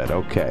 All of it.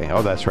 Okay.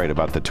 Oh, that's right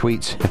about the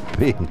tweets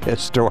being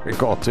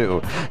historical,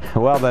 too.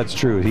 Well, that's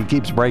true. He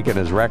keeps breaking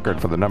his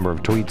record for the number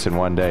of tweets in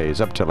one day.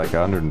 He's up to like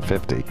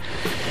 150.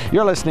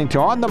 You're listening to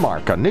On the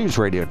Mark on News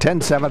Radio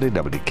 1070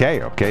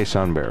 WKOK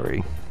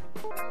Sunbury.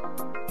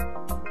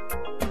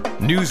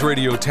 News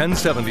Radio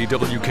 1070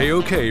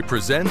 WKOK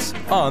presents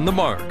On the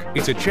Mark.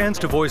 It's a chance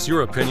to voice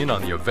your opinion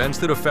on the events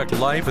that affect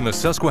life in the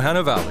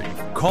Susquehanna Valley.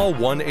 Call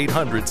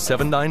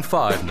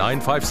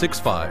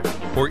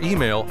 1-800-795-9565 or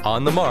email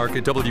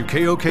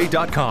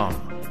onthemark@wkok.com.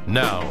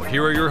 Now,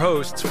 here are your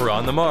hosts for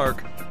On the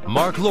Mark,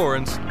 Mark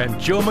Lawrence and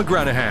Joe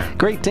McGranahan.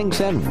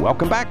 Greetings and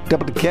welcome back.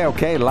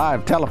 WKOK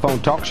live telephone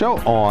talk show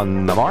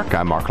On the Mark.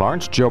 I'm Mark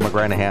Lawrence. Joe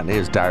McGranahan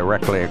is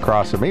directly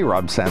across from me.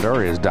 Rob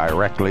Sandor is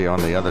directly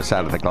on the other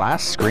side of the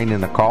glass,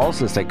 screening the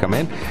calls as they come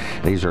in.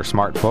 These are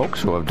smart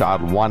folks who have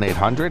dialed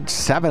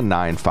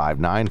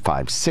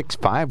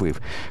 1-800-795-9565.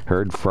 We've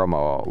heard from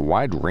a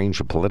wide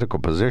range of political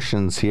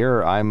positions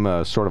here.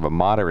 I'm sort of a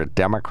moderate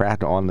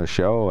Democrat on the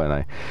show, and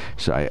I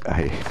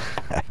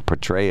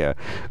portray a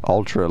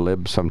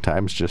ultra-lib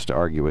sometimes just to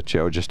argue with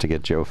Joe, just to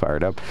get Joe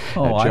fired up.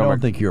 I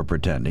don't think you're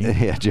pretending.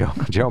 Yeah,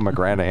 Joe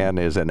McGranahan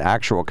is an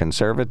actual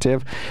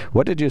conservative.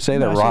 What did you say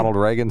that Ronald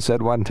Reagan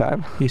said one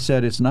time? He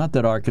said it's not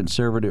that our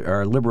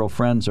liberal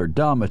friends are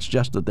dumb, it's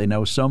just that they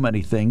know so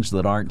many things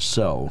that aren't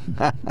so.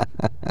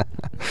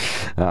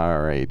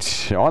 All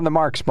right. On the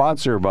Mark,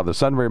 sponsored by the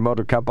Sunbury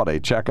Motor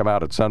Company. Check them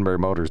out at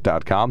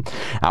sunburymotors.com.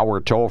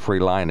 Our toll-free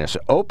line is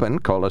open.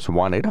 Call us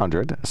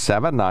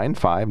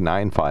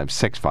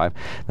 1-800-795-9565.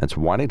 That's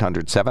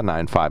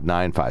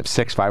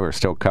 1-800-795-9565. We're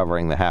still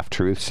covering the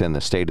half-truths in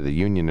the State of the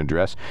Union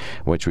address,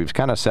 which we've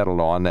kind of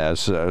settled on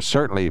as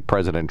certainly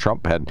President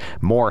Trump had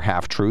more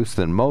half-truths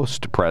than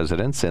most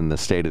presidents in the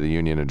State of the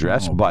Union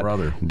address, but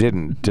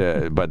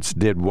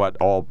did what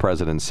all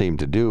presidents seem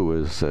to do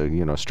is,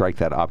 strike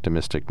that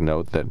optimistic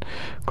note that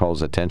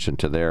calls attention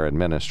to their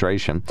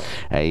administration.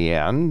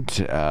 And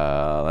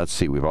let's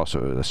see, we've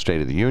also the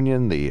State of the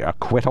Union, the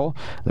acquittal,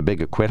 the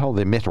big acquittal.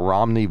 The Mitt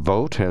Romney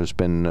vote has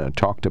been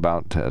talked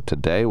about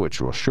today,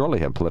 which will surely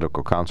have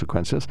political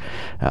consequences.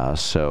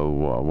 So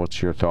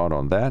what's your thought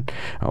on that?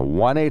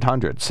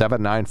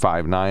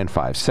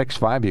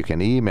 1-800-795-9565. You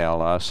can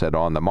email us at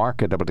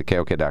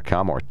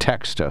onthemark@wkok.com or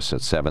text us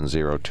at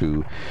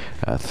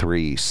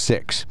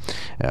 70236.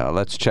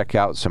 Let's check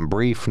out some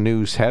brief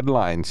news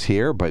headlines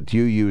here, but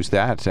you use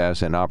that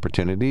as an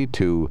opportunity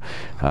to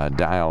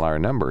dial our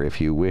number if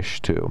you wish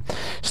to.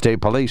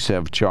 State police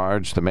have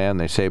charged the man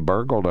they say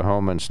burgled a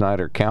home in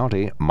Snyder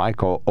County.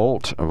 Michael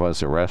Olt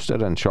was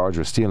arrested and charged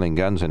with stealing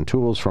guns and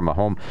tools from a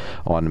home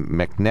on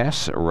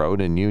McNess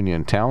Road in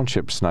Union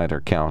Township,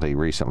 Snyder County.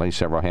 Recently,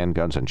 several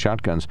handguns and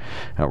shotguns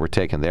were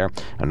taken there.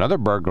 Another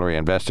burglary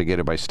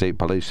investigated by state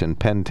police in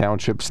Penn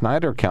Township,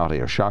 Snyder County.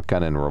 A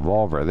shotgun and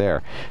revolver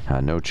there.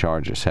 No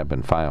charges have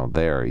been filed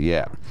there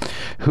yet.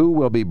 Who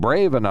will be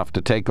brave enough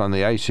to take on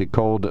the icy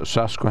cold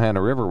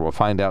Susquehanna River? We'll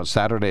find out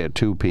Saturday at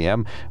 2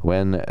 p.m.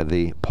 when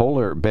the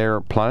Polar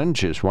Bear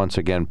Plunge is once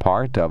again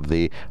part of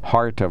the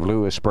Heart of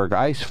Lewisburg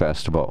Ice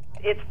Festival.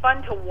 it's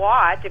fun to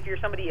watch if you're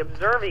somebody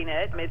observing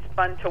it. It's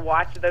fun to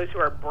watch those who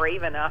are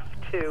brave enough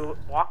to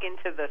walk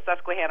into the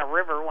Susquehanna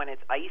River when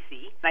it's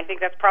icy. And I think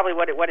that's probably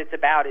what it's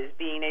about, is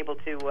being able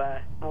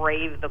to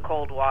brave the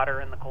cold water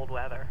and the cold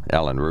weather.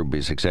 Ellen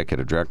Ruby's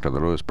executive director of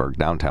the Lewisburg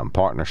Downtown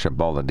Partnership.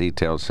 All the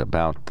details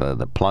about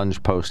the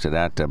plunge posted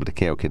at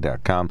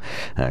WKOK.com.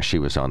 She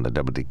was on the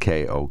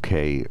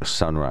WKOK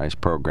Sunrise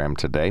program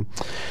today.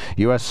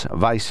 U.S.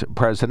 Vice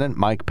President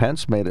Mike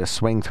Pence made a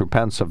swing through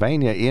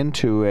Pennsylvania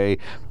into a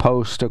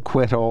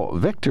post-acquittal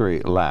victory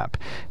lap.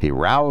 He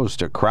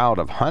roused a crowd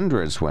of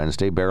hundreds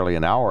Wednesday, barely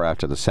an hour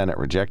after the Senate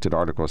rejected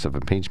articles of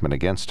impeachment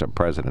against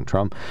President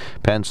Trump.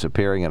 Pence,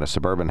 appearing in a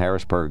suburban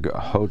Harrisburg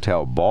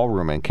hotel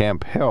ballroom in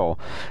Camp Hill,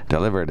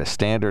 delivered a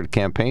standard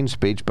campaign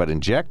speech but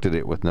injected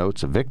it with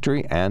notes of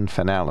victory and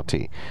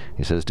finality.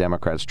 He says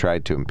Democrats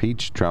tried to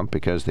impeach Trump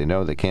because they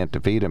know they can't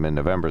defeat him in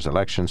November's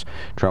elections.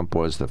 Trump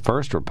was the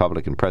first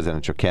Republican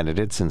presidential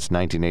candidate since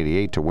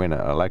 1988 to win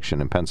an election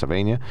in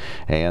Pennsylvania,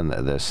 and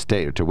the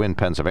state to win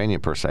Pennsylvania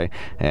per se,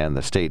 and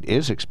the state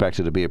is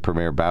expected to be a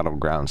premier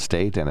battleground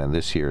state and in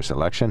this year's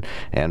election.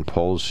 And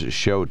polls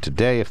showed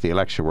today, if the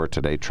election were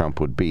today, Trump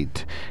would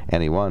beat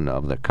any one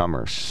of the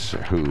comers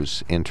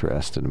who's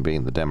interested in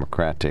being the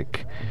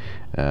Democratic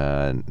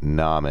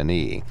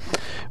nominee.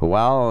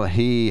 While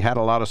he had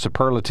a lot of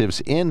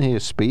superlatives in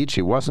his speech,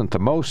 he wasn't the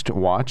most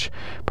watched.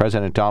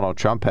 President Donald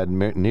Trump had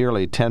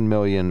nearly 10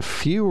 million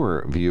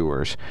fewer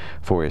viewers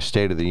for his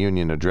State of the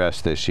Union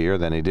address this year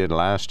than he did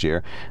last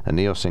year. The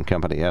Nielsen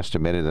Company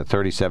estimated that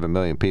 37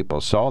 million people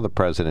saw the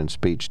president's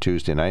speech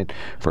Tuesday night,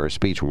 for a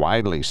speech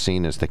widely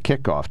seen as the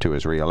kickoff to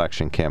his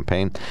re-election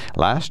campaign.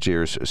 Last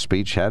year's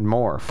speech had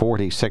more,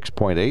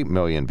 46.8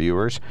 million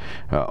viewers.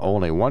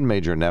 Only one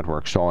major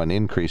network saw an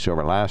increase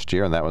over last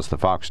year, and that was the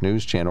Fox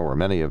News channel, where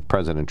many of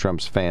President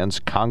Trump's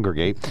fans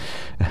congregate.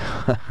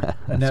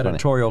 An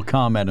editorial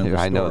comment in the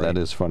story. I know, that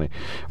is funny.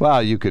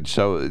 Well, you could,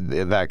 so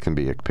that can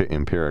be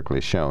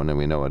empirically shown, and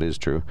we know it is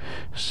true.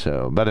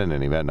 So, but in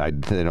any event,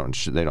 they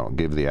don't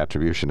give the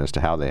attribution as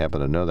to how they happen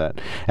to know that.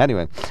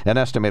 Anyway, an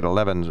estimated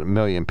 11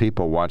 million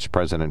people watched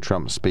President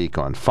Trump speak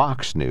on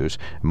Fox News,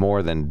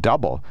 more than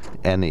double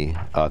any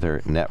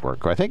other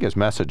network. I think his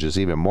message is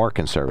even more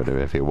conservative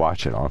if you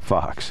watch it on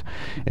Fox.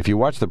 If you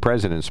watch the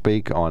president speak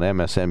on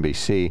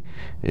MSNBC,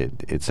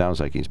 it sounds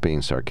like he's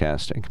being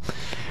sarcastic.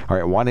 All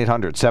right,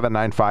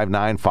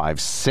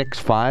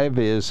 1-800-795-9565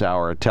 is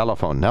our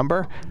telephone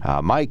number.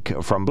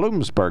 Mike from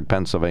Bloomsburg,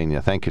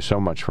 Pennsylvania, thank you so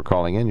much for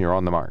calling in. You're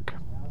on the mark.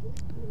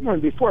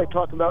 Before I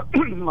talk about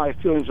my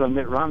feelings on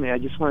Mitt Romney, I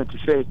just wanted to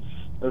say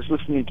I was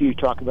listening to you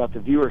talk about the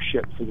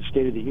viewership for the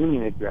State of the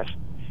Union address,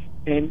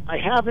 and I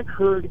haven't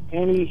heard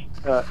any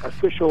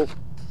official,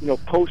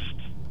 post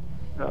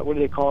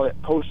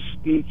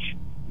post-speech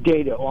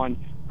data on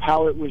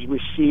how it was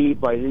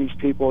received by these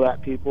people,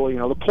 that people,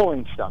 the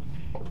polling stuff.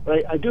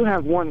 But I do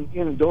have one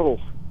anecdotal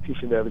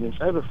piece of evidence.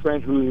 I have a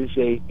friend who is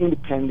a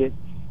independent,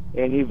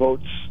 and he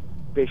votes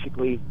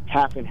basically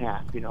half and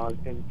half,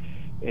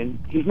 and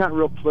he's not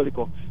real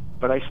political.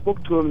 But I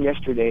spoke to him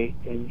yesterday,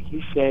 and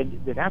he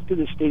said that after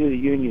the State of the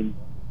Union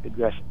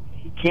address,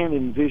 he can't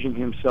envision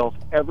himself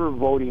ever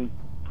voting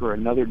for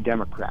another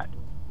Democrat.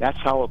 That's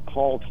how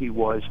appalled he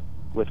was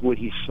with what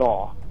he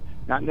saw.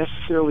 Not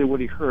necessarily what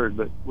he heard,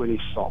 but what he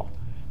saw.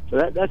 So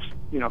that's,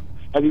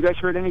 have you guys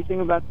heard anything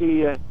about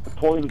the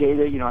polling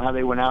data, how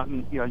they went out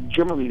and,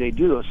 generally they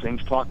do those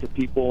things, talk to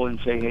people and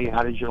say, hey,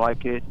 how did you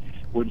like it?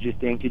 What did you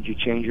think? Did you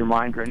change your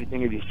mind or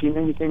anything? Have you seen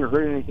anything or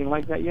heard anything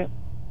like that yet?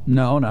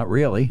 No, not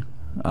really.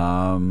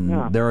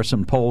 There are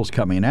some polls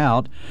coming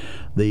out.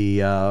 The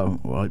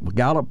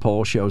Gallup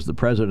poll shows the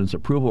president's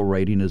approval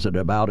rating is at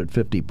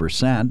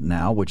 50%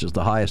 now, which is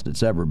the highest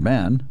it's ever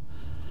been.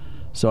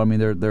 So, I mean,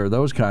 there are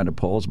those kind of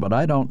polls, but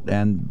I don't.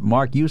 And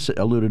Mark, you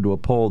alluded to a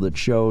poll that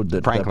showed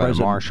that Franklin and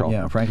Marshall.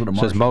 Yeah, Franklin and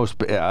Marshall.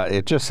 Says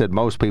it just said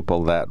most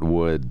people that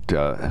would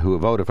who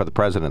voted for the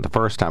president the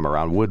first time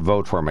around would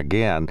vote for him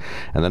again,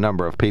 and the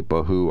number of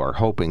people who are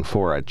hoping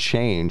for a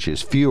change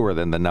is fewer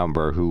than the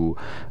number who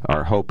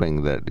are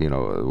hoping that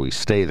we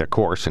stay the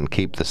course and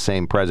keep the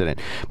same president.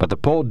 But the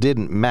poll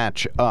didn't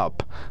match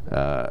up.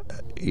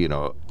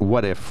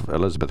 What if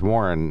Elizabeth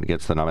Warren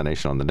gets the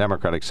nomination on the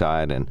Democratic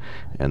side, and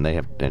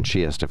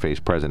she has to face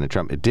President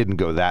Trump? It didn't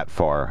go that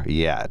far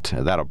yet.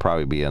 That'll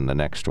probably be in the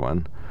next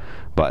one.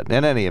 But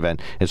in any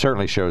event, it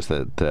certainly shows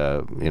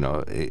that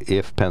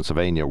if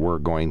Pennsylvania were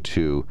going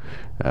to,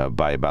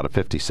 by about a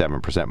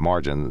 57%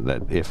 margin,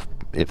 that if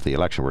the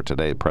election were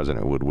today, the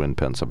president would win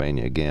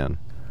Pennsylvania again.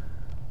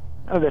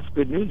 Oh, that's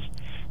good news.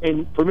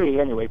 And for me,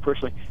 anyway,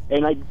 personally.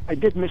 And I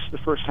did miss the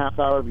first half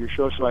hour of your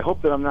show, so I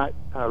hope that I'm not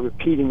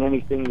repeating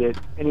anything that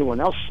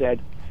anyone else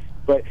said.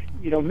 But,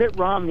 Mitt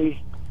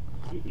Romney,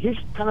 he's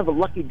kind of a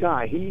lucky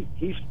guy. He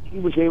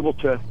was able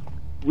to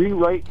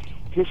rewrite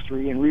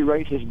history and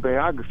rewrite his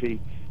biography.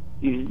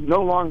 He's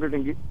no longer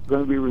going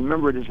to be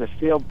remembered as a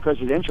failed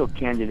presidential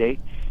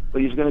candidate,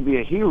 but he's going to be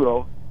a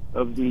hero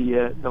of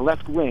the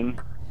left wing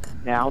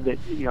now, that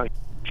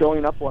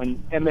showing up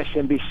on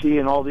MSNBC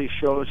and all these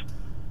shows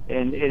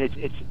And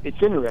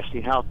it's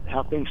interesting how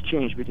things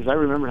change, because I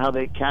remember how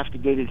they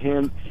castigated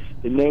him,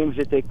 the names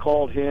that they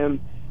called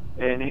him,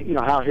 and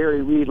how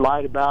Harry Reid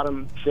lied about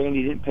him, saying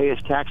he didn't pay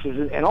his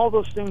taxes, and all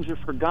those things are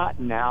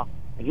forgotten now.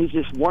 And he's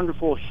this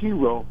wonderful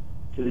hero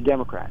to the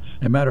Democrats.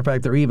 As a matter of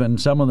fact,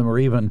 some of them are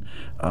even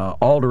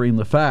altering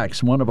the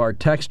facts. One of our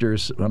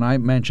texters, when I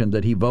mentioned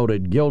that he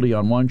voted guilty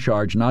on one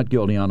charge, not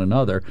guilty on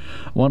another,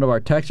 one of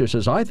our texters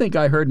says, I think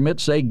I heard Mitt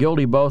say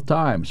guilty both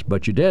times,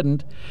 but you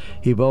didn't.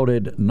 He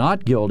voted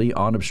not guilty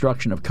on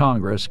obstruction of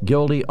Congress,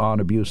 guilty on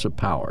abuse of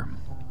power.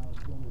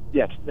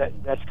 Yes,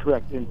 that's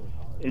correct. And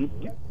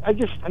I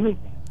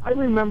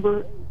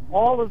remember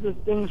all of the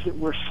things that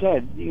were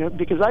said,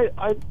 because I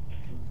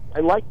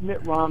like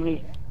Mitt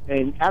Romney.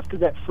 And after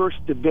that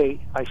first debate,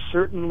 I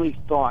certainly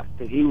thought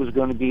that he was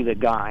going to be the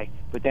guy.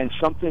 But then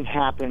something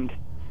happened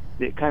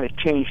that kind of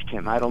changed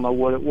him. I don't know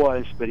what it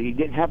was, but he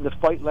didn't have the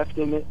fight left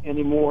in it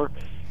anymore,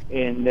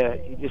 and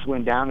he just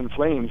went down in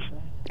flames.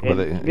 And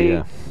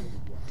it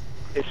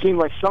seemed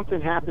like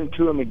something happened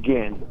to him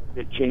again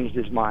that changed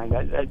his mind.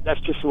 That's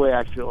just the way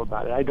I feel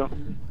about it. I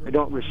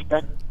don't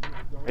respect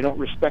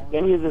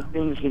any of the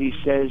things that he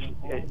says,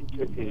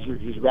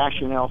 his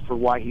rationale for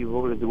why he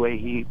voted the way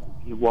he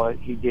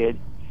did.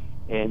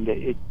 And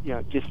it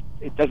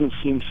doesn't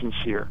seem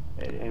sincere,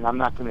 and I'm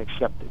not going to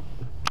accept it.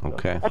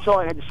 Okay. So that's all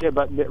I had to say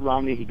about Mitt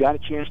Romney. He got a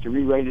chance to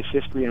rewrite his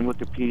history in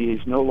Wikipedia.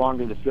 He's no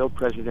longer the failed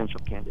presidential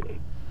candidate.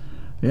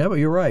 Yeah, but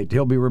you're right.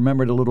 He'll be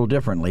remembered a little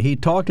differently. He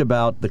talked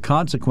about the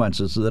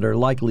consequences that are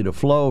likely to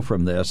flow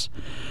from this.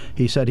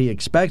 He said he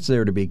expects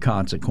there to be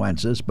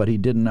consequences, but he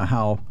didn't know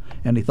how,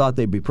 and he thought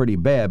they'd be pretty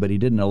bad, but he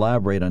didn't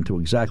elaborate onto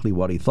exactly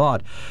what he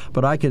thought.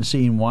 But I can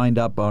see him wind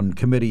up on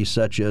committees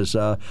such as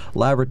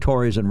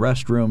lavatories and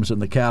restrooms in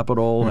the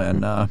Capitol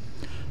and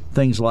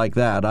things like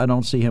that. I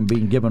don't see him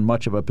being given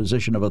much of a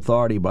position of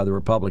authority by the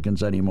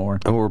Republicans anymore.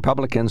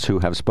 Republicans who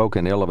have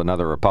spoken ill of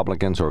another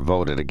Republican or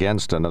voted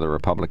against another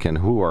Republican,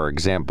 who are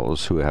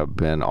examples who have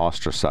been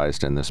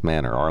ostracized in this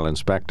manner? Arlen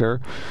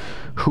Specter.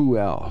 Who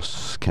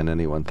else? Can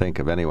anyone think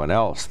of anyone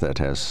else that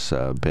has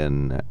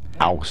been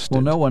ousted?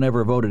 Well, no one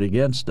ever voted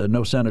against,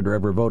 no senator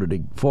ever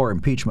voted for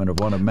impeachment of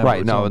one of members right,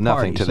 of no, the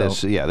nothing party, to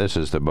this. Yeah, this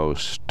is the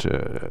most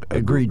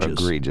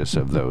egregious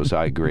of those.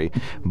 I agree.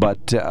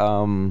 But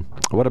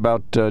what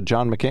about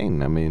John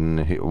McCain? I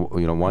mean,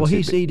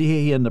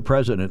 he and the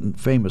president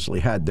famously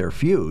had their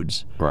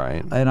feuds.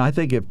 Right. And I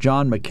think if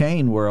John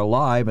McCain were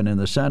alive and in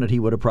the Senate, he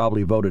would have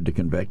probably voted to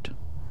convict.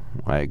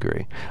 I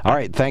agree. All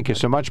right, thank you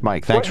so much,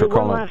 Mike. Thanks for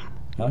calling.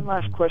 One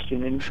last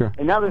question, and sure.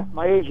 And now that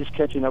my age is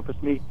catching up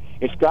with me,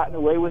 it's gotten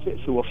away with it,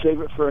 so we'll save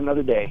it for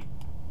another day.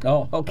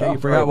 Oh, okay. You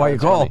forgot why you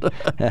called.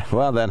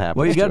 Well, that happens.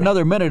 Well, you got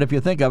another minute. If you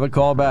think of it,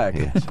 call back.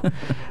 Yes.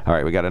 All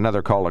right, we got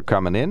another caller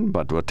coming in,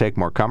 but we'll take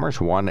more comers.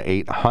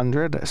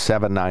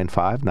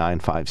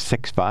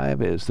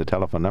 1-800-795-9565 is the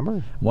telephone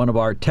number. One of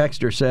our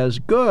texters says,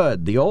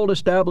 good, the old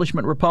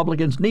establishment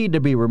Republicans need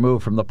to be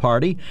removed from the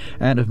party,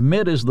 and if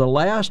Mitt is the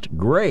last,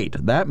 great.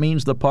 That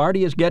means the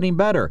party is getting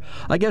better.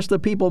 I guess the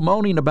people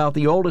moaning about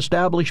the old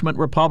establishment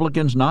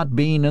Republicans not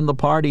being in the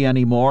party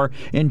anymore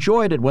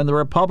enjoyed it when the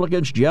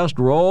Republicans just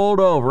rolled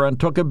over and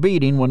took a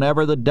beating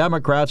whenever the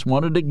Democrats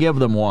wanted to give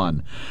them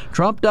one.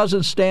 Trump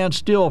doesn't stand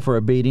still for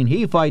a beating.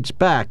 He fights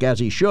back, as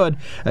he should,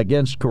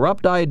 against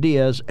corrupt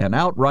ideas and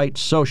outright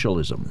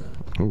socialism.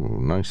 Ooh,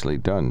 nicely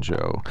done,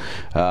 Joe.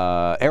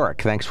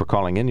 Eric, thanks for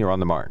calling in. You're on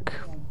the mark.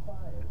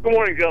 Good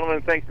morning,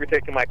 gentlemen. Thanks for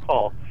taking my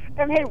call.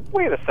 And hey,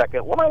 wait a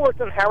second. When I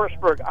worked in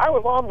Harrisburg, I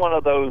was on one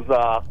of those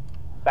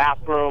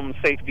bathroom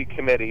safety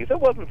committees. It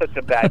wasn't such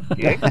a bad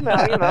gig. You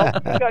got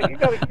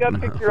to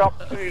take your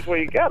opportunities where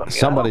you get them.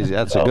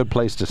 That's a good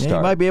place to start.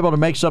 You might be able to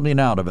make something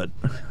out of it.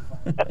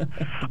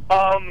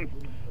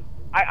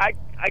 I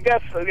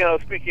guess,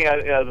 speaking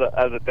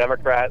as a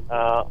Democrat,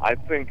 I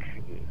think,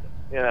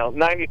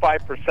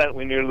 95%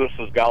 we knew this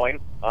was going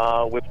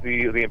with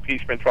the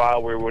impeachment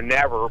trial. We were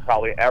never,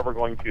 probably ever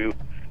going to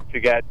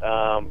get,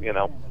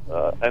 enough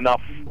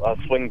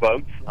swing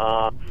votes.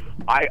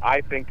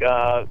 I think,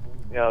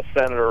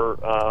 Senator,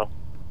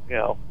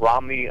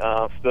 Romney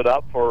stood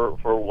up for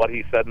what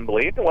he said and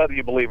believed, and whether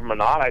you believe him or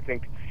not, I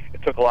think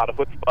it took a lot of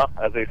chutzpah,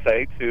 as they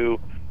say, to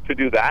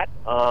do that.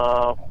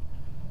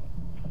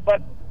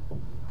 But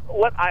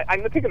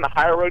I'm taking the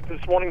higher road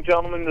this morning,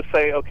 gentlemen, to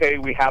say, okay,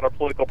 we had our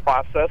political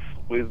process.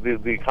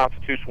 The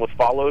Constitution was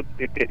followed.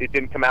 It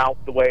didn't come out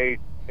the way,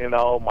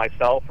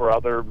 myself or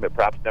other,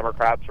 perhaps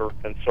Democrats or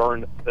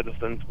concerned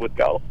citizens would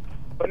go.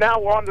 But now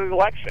we're on to the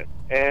election.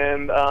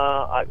 And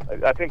I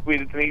think we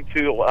need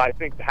to, what I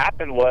think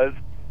happened was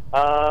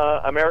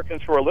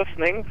Americans who are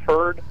listening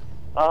heard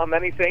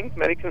many things,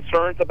 many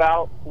concerns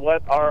about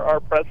what our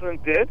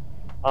president did.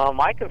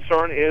 My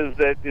concern is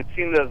that it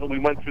seemed as we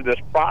went through this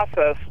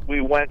process,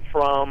 we went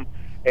from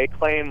a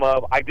claim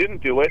of I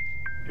didn't do it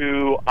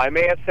to I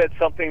may have said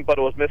something but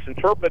it was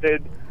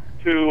misinterpreted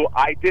to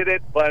I did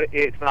it but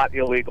it's not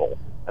illegal.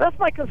 And that's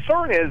my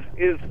concern is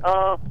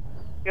how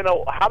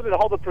did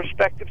all the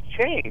perspectives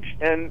change?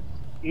 And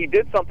he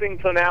did something,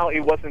 so now he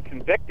wasn't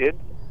convicted,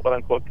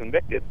 quote-unquote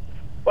convicted.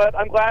 But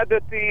I'm glad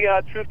that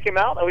the truth came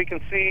out, and we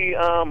can see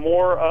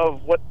more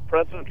of what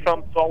President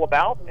Trump's all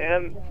about.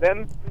 And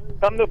then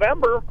come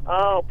November,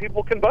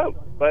 people can vote.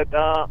 But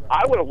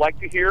I would have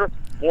liked to hear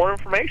more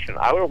information.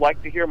 I would have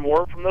liked to hear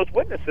more from those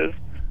witnesses.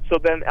 So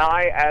then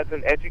I, as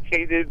an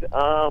educated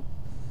part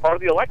of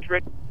the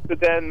electorate, could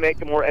then make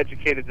a more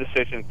educated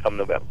decision come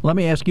November. Let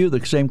me ask you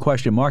the same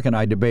question Mark and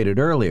I debated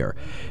earlier.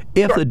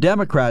 If the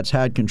Democrats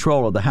had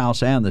control of the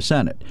House and the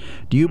Senate,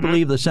 do you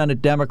believe the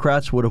Senate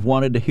Democrats would have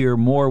wanted to hear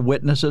more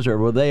witnesses, or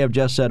would they have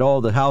just said,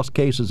 oh, the House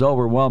case is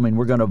overwhelming,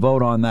 we're going to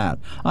vote on that?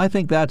 I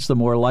think that's the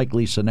more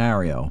likely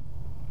scenario.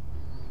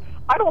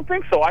 I don't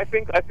think so. I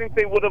think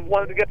they would have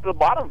wanted to get to the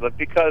bottom of it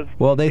because...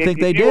 Well, they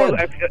think they did.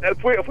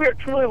 If we are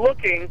truly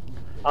looking,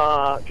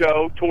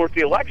 Joe, towards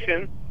the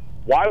election,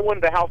 why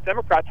wouldn't the House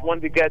Democrats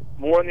want to get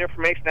more of the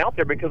information out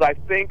there? Because I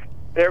think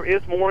there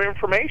is more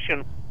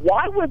information.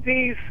 Why would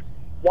these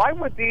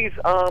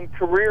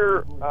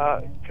career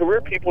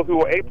people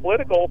who are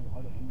apolitical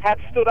have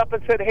stood up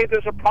and said, hey,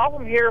 there's a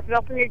problem here if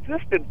nothing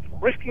existed,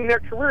 risking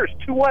their careers?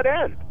 To what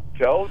end,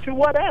 Joe? To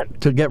what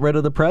end? To get rid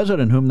of the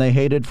president, whom they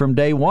hated from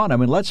day one. I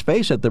mean, let's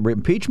face it, the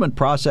impeachment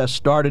process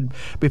started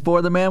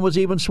before the man was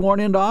even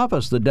sworn into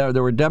office. There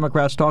were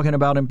Democrats talking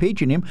about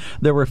impeaching him.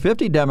 There were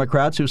 50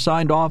 Democrats who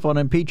signed off on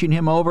impeaching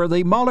him over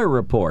the Mueller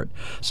report.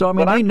 So, I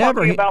mean, I'm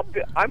talking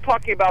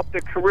about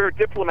the career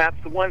diplomats,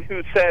 the one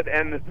who said,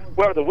 and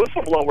whoever the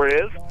whistleblower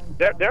is,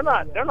 they're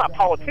not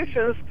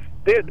politicians.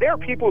 They're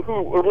people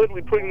who are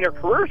literally putting their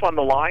careers on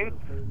the line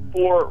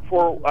for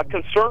a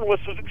concern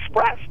which was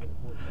expressed.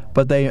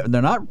 But they're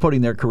not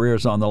putting their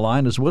careers on the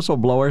line. As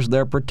whistleblowers,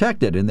 they're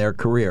protected in their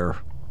career.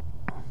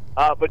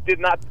 But did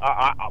not,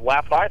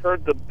 last I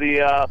heard,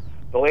 the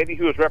lady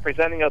who was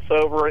representing us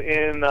over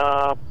in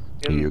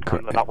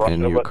Ukraine.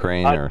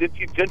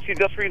 Didn't she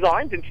just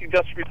resign? Didn't she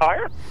just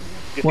retire?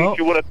 You think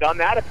she would have done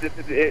that if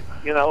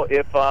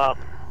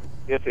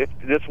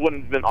this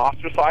wouldn't have been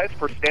ostracized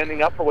for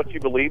standing up for what you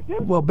believed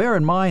in? Well, bear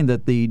in mind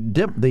that the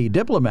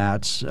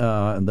diplomats,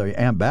 the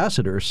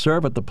ambassadors,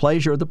 serve at the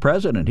pleasure of the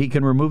president. He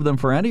can remove them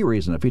for any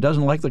reason. If he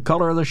doesn't like the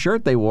color of the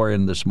shirt they wore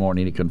in this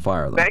morning, he can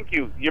fire them. Thank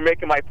you. You're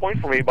making my point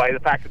for me by the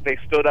fact that they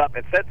stood up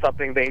and said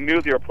something. They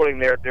knew they were putting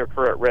their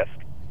career at risk.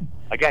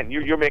 Again,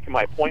 you're making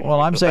my point. Well,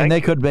 I'm saying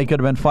they could have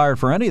been fired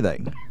for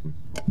anything.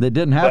 They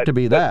didn't have to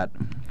be that.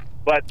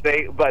 But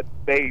they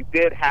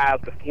did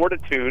have the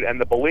fortitude and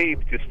the belief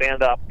to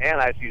stand up, and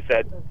as you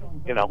said,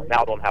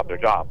 now don't have their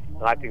job.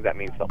 And I think that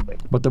means something.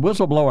 But the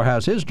whistleblower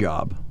has his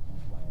job.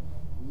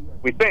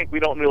 We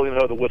don't really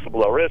know who the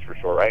whistleblower is for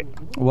sure, right?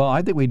 Well,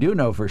 I think we do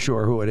know for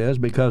sure who it is,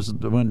 because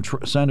when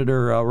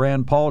Senator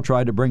Rand Paul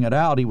tried to bring it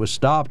out, he was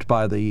stopped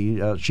by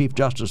the Chief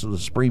Justice of the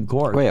Supreme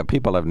Court. Well, yeah,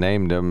 people have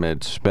named him.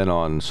 It's been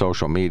on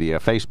social media.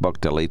 Facebook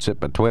deletes it,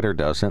 but Twitter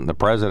doesn't. The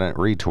president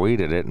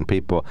retweeted it,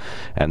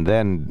 and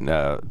then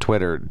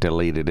Twitter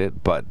deleted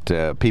it, but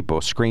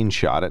people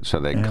screenshot it, so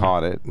they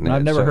caught it. And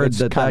I've never heard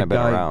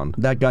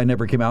that guy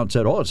never came out and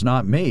said, "Oh, it's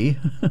not me."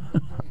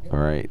 All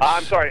right.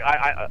 I'm sorry.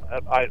 I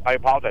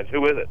apologize.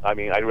 Who is it? I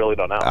mean, I really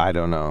don't know. I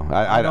don't know.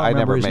 I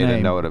never made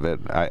a note of it.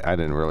 I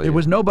didn't really. It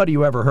was nobody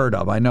you ever heard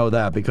of. I know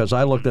that because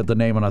I looked at the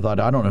name and I thought,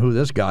 I don't know who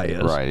this guy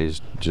is. Right.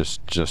 He's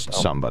just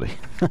somebody.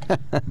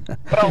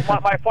 Well,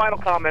 my final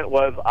comment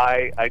was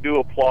I do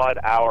applaud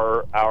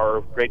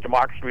our great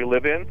democracy we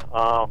live in.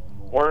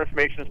 More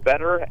information is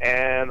better,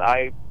 and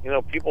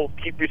people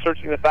keep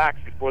researching the facts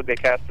before they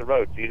cast their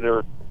votes.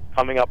 Either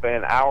coming up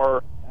in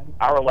our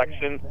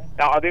election.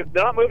 Now, they're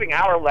not moving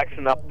our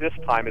election up this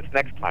time. It's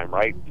next time,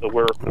 right? So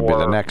it'll be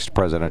the next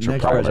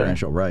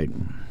presidential. Right.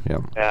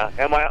 Yeah.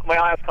 And my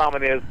last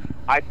comment is,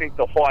 I think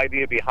the whole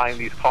idea behind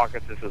these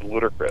caucuses is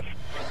ludicrous.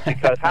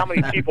 Because how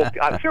many people?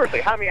 Seriously,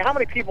 how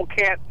many people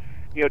can't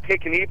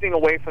take an evening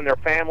away from their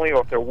family,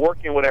 or if they're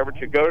working or whatever,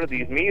 to go to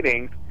these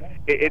meetings?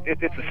 It's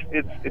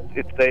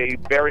a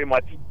very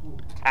much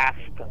past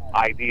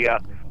idea.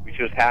 We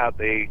should have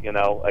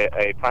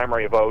a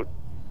primary vote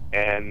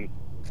and.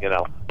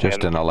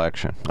 Just an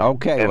election.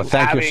 Okay, well,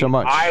 thank you so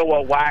much.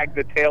 Iowa wag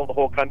the tail of the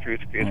whole country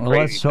is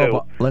crazy, too.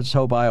 Let's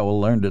hope Iowa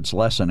learned its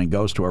lesson and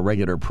goes to a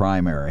regular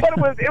primary. But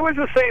it was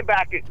the same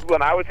back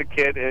when I was a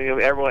kid.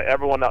 And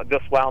everyone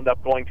just wound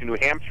up going to New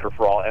Hampshire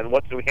for all. And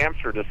what's New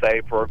Hampshire to say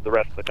for the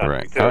rest of the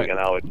country, too?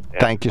 Right.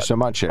 Thank you so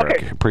much, Eric.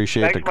 Okay.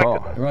 Appreciate the call.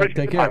 All right,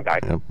 take care.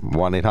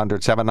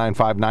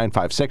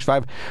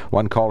 1-800-795-9565.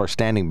 One caller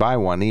standing by,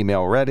 one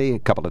email ready, a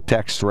couple of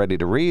texts ready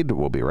to read.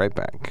 We'll be right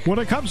back. When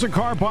it comes to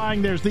car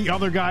buying, there's the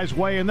other guy's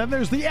way, and then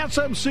there's the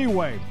SMC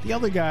way. The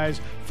other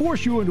guys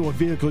force you into a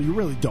vehicle you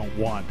really don't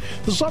want.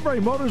 The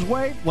Sunbury Motors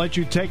way lets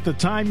you take the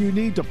time you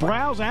need to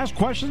browse, ask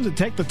questions, and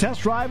take the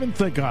test drive and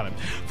think on it.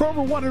 For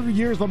over 100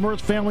 years, the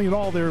Mertz family and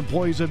all their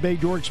employees have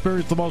made your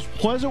experience the most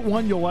pleasant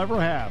one you'll ever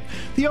have.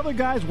 The other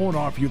guys won't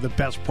offer you the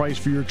best price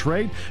for your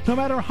trade, no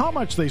matter how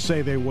much they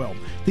say they will.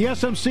 The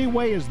SMC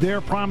way is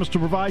their promise to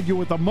provide you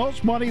with the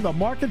most money the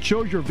market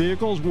shows your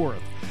vehicle is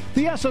worth.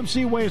 The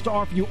SMC way is to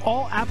offer you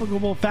all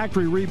applicable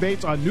factory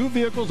rebates on new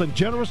vehicles and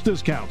generous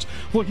discounts.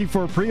 Looking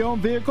for a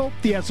pre-owned vehicle?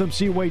 The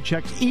SMC way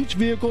checks each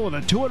vehicle in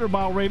a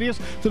 200-mile radius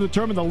to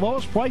determine the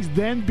lowest price,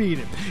 then beat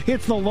it.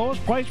 It's the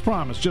lowest price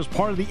promise, just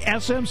part of the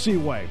SMC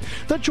way.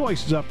 The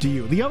choice is up to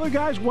you. The other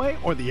guy's way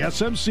or the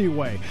SMC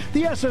way.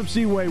 The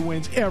SMC way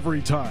wins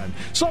every time.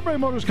 Sunbury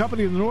Motors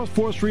Company in the North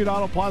 4th Street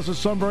Auto Plaza,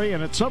 Sunbury,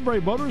 and at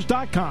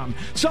sunburymotors.com.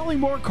 Selling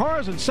more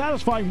cars and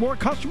satisfying more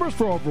customers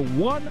for over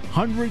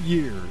 100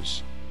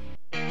 years.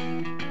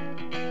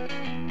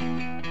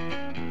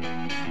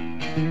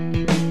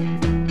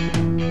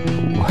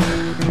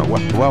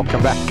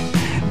 Welcome back.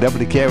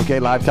 WKOK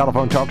Live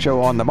Telephone Talk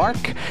Show on the Mark.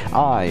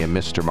 I am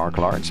Mr. Mark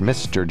Lawrence.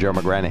 Mr. Joe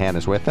McGranahan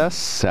is with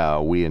us.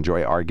 We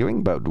enjoy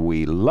arguing, but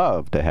we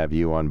love to have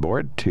you on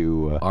board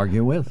to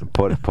argue with.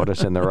 Put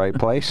us in the right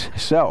place.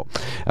 So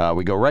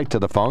we go right to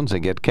the phones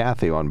and get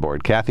Kathy on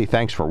board. Kathy,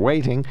 thanks for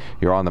waiting.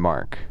 You're on the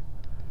Mark.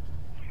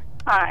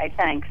 Hi,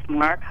 thanks,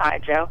 Mark. Hi,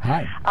 Joe.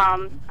 Hi.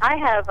 I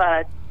have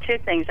two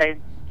things I'd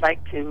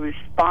like to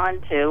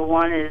respond to.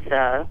 One is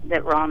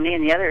Mitt Romney,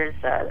 and the other is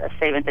a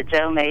statement that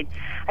Joe made.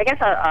 I guess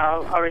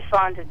I'll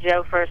respond to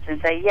Joe first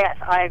and say, yes,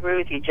 I agree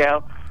with you,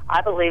 Joe.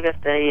 I believe if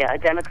the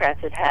Democrats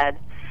had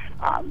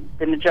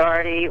the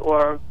majority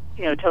or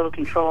total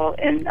control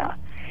in the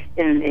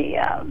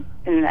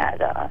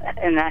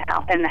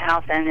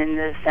House and in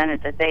the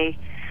Senate, that they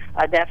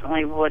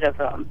definitely would have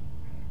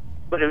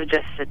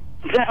just said,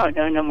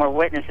 no more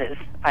witnesses.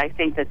 I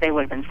think that they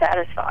would have been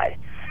satisfied.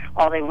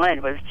 All they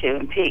wanted was to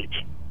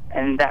impeach,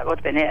 and that would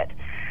have been it.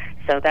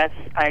 So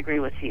I agree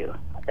with you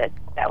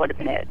that would have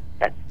been it.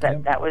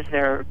 That was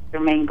their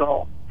main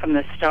goal from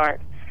the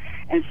start.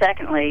 And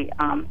secondly,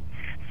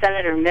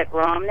 Senator Mitt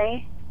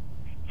Romney,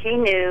 he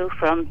knew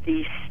from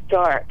the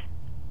start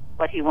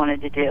what he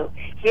wanted to do.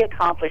 He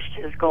accomplished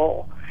his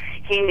goal.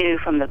 He knew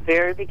from the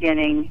very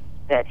beginning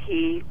that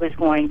he was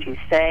going to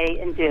say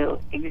and do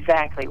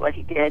exactly what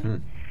he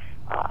did.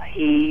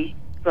 He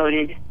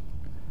voted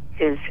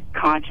his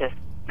conscience,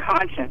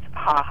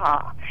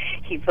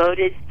 He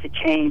voted to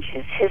change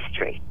his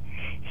history.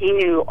 He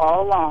knew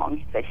all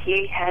along that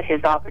he had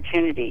his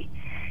opportunity.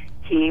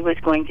 He was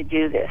going to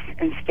do this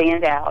and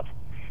stand out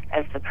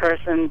as the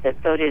person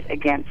that voted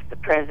against the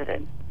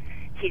president.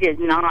 He does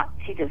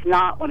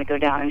not want to go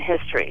down in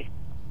history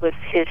with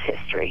his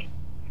history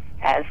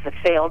as the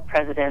failed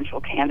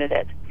presidential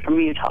candidate from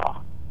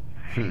Utah.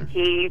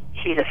 He's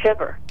a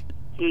fibber.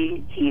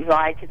 He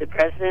lied to the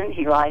president.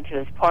 He lied to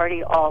his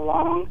party all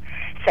along,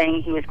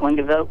 saying he was going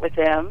to vote with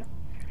them.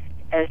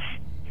 As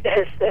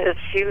a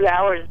few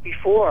hours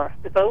before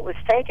the vote was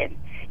taken,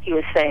 he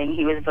was saying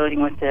he was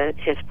voting with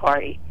his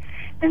party.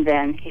 And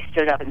then he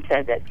stood up and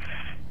said that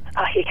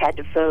he had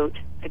to vote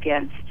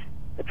against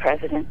the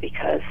president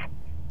because,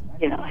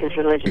 his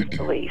religious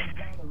beliefs.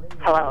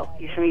 Hello,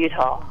 he's from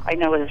Utah. I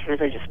know what his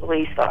religious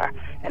beliefs are,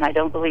 and I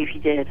don't believe he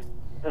did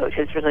vote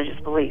his religious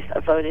beliefs.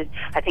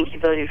 I think he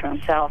voted for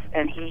himself,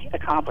 and he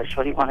accomplished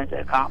what he wanted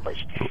to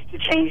accomplish. He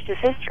changed his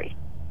history.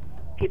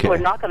 People are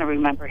not going to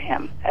remember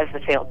him as the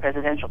failed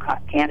presidential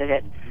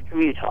candidate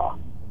from Utah.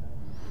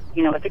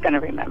 You know what they're going to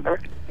remember?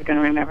 They're going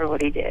to remember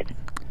what he did.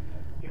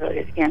 He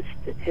voted against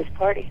his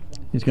party.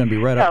 He's going to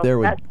be right up there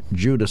with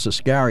Judas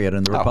Iscariot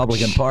in the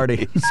Republican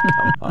Party.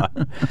 Come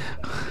on.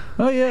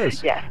 Oh,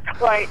 yes. Yes.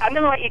 Well, I'm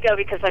going to let you go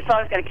because I thought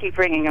I was going to keep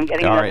ringing. I'm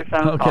getting another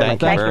phone call. Okay.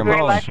 Thank you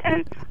very much,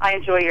 and I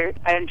enjoy your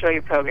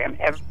program.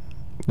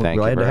 We're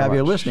glad to have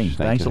you listening.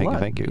 Thanks a lot.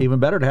 Thank you. Even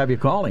better to have you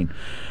calling.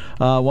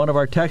 One of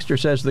our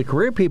texters says the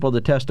career people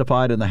that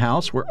testified in the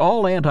House were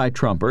all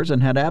anti-Trumpers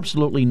and had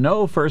absolutely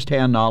no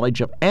first-hand knowledge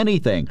of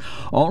anything,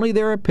 only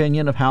their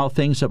opinion of how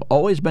things have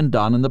always been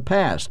done in the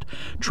past.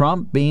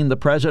 Trump, being the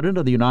president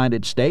of the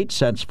United States,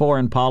 sets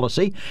foreign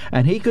policy,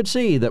 and he could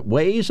see that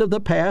ways of the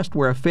past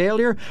were a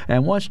failure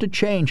and wants to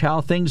change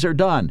how things are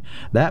done.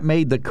 That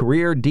made the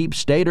career deep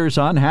staters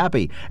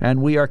unhappy,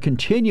 and we are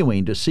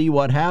continuing to see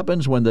what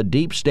happens when the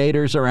deep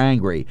staters are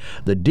angry.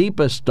 The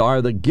deepest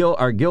are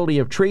guilty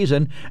of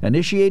treason,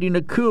 initiating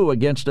a coup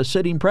against a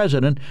sitting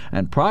president,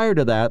 and prior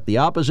to that, the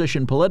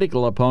opposition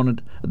political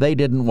opponent they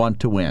didn't want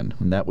to win,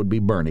 and that would be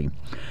Bernie.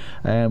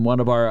 And one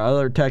of our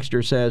other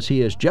texters says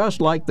he is just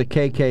like the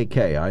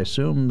KKK. I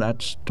assume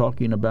that's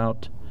talking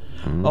about...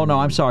 Oh, no,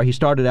 I'm sorry. He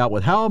started out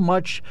with, how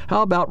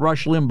about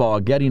Rush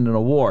Limbaugh getting an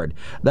award?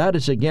 That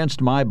is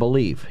against my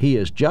belief. He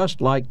is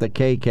just like the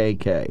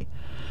KKK.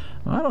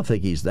 I don't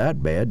think he's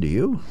that bad, do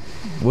you?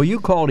 Well, you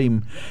called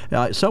him,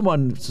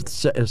 someone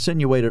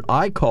insinuated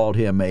I called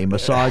him a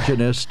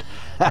misogynist,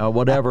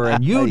 whatever,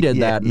 and you did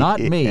that,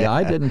 not me.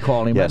 I didn't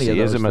call him any of those things. Yes,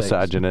 he is a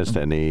misogynist,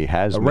 and he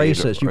has a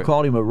racist. You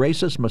called him a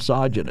racist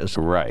misogynist.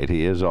 Right,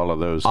 he is all of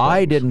those things.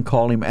 I didn't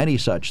call him any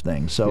such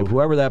thing. So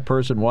whoever that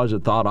person was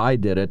that thought I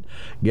did it,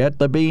 get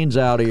the beans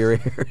out of your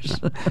ears.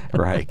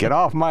 Right, get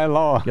off my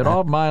lawn. Get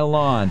off my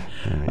lawn.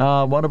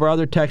 One of our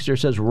other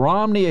texters says,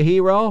 Romney a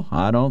hero?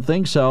 I don't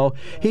think so.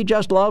 He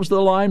just loves the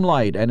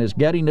limelight and is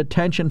getting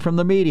attention from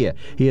the media.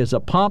 He is a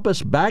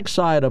pompous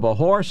backside of a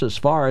horse as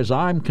far as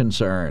I'm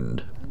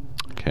concerned.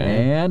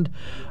 Okay. And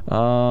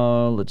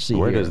let's see.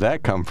 Where here. does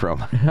that come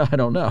from? I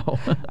don't know.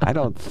 I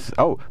don't.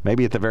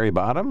 Maybe at the very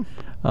bottom.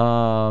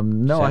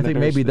 No, I think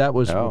maybe that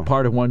was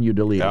part of one you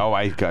deleted. Oh,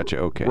 I got you.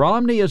 Okay.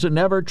 Romney is a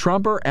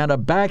never-Trumper and a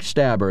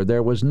backstabber.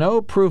 There was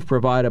no proof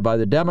provided by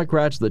the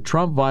Democrats that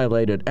Trump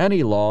violated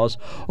any laws.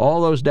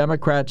 All those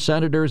Democrat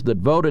senators that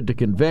voted to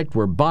convict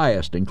were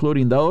biased,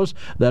 including those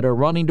that are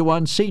running to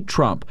unseat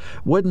Trump.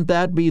 Wouldn't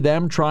that be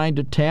them trying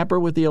to tamper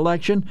with the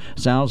election?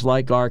 Sounds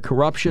like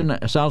corruption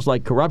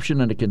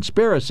and a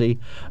conspiracy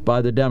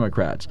by the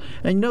Democrats.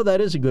 And that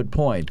is a good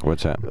point.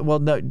 What's that? Well,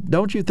 no,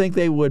 don't you think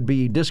they would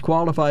be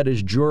disqualified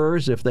as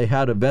jurors if they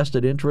had a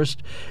vested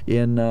interest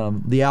in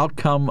the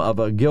outcome of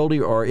a guilty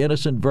or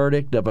innocent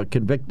verdict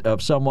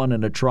of someone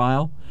in a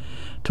trial?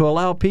 To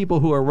allow people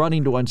who are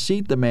running to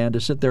unseat the man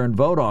to sit there and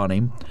vote on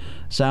him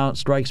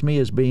strikes me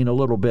as being a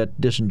little bit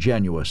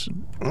disingenuous.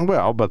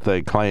 Well, but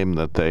they claim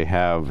that they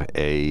have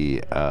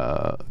a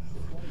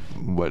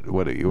what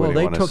do you want to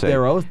say? They took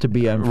their oath to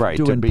be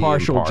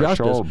impartial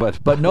justice,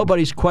 but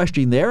nobody's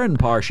questioning their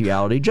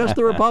impartiality, just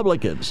the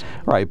Republicans.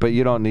 Right, but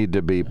you don't need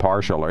to be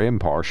partial or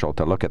impartial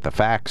to look at the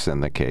facts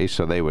in the case,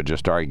 so they would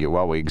just argue,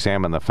 well, we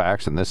examine the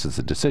facts and this is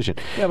the decision.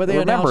 Yeah, but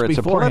remember, it's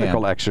beforehand. A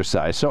political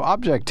exercise, so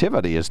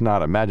objectivity is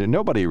not imagined.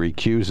 Nobody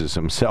recuses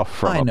himself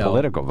from a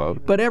political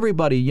vote. But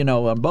everybody,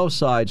 on both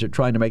sides are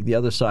trying to make the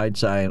other side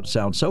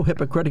sound so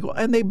hypocritical,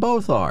 and they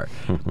both are.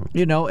 And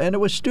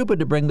it was stupid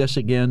to bring this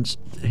against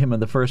him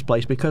in the first place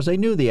because they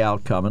knew the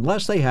outcome.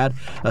 Unless they had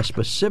a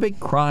specific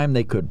crime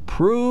they could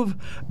prove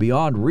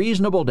beyond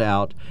reasonable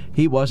doubt,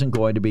 he wasn't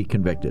going to be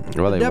convicted.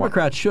 Well, the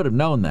Democrats should have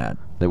known that.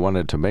 They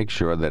wanted to make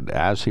sure that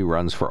as he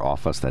runs for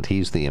office that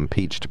he's the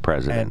impeached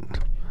president. And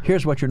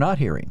here's what you're not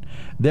hearing.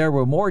 There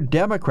were more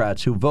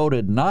Democrats who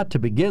voted not to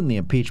begin the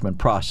impeachment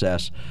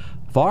process,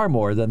 far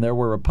more than there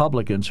were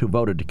Republicans who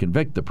voted to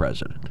convict the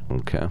president.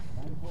 Okay.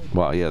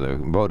 Well, yeah, the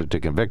voted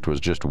to convict was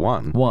just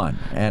one.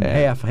 And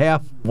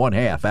one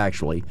half,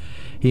 actually.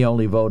 He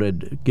only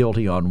voted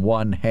guilty on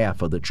one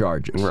half of the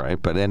charges.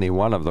 Right, but any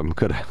one of them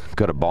could have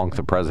bonked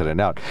the president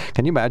out.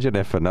 Can you imagine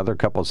if another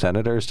couple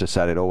senators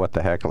decided, what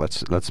the heck,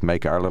 let's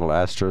make our little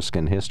asterisk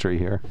in history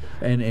here?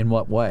 And in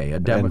what way? A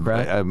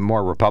Democrat? And,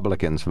 more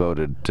Republicans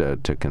voted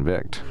to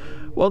convict.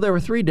 Well, there were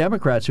 3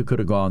 Democrats who could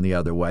have gone the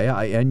other way.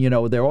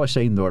 They're always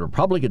saying the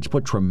Republicans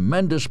put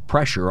tremendous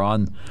pressure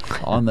on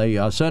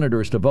the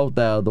senators to vote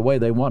the way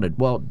they wanted.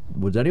 Well,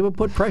 would anyone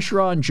put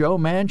pressure on Joe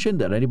Manchin?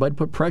 Did anybody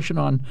put pressure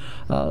on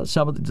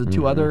some of the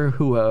 2 other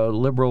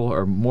liberal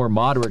or more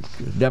moderate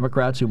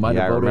Democrats who might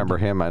have voted? I remember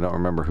him. I don't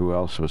remember who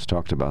else was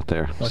talked about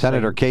there.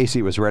 Senator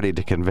Casey was ready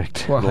to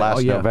convict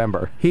last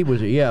November. He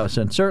was, yes,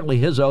 and certainly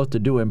his oath to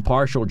do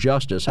impartial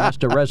justice has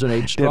to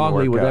resonate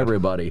strongly with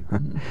everybody.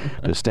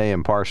 To stay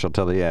impartial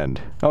till the end.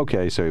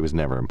 Okay, so he was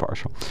never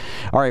impartial.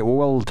 All right, well,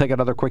 we'll take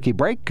another quickie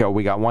break.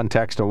 We got 1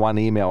 text and 1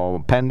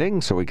 email pending,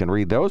 so we can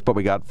read those, but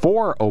we got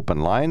 4 open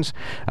lines.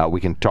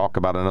 We can talk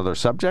about another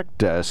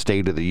subject,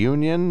 State of the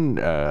Union,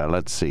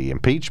 let's see,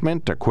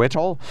 impeachment,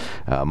 acquittal.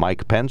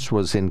 Mike Pence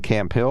was in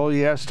Camp Hill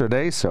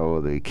yesterday,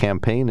 so the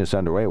campaign is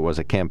underway. It was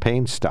a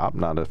campaign stop,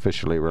 not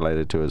officially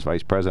related to his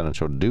vice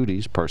presidential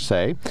duties per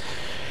se.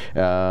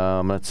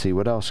 Let's see,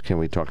 what else can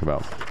we talk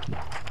about?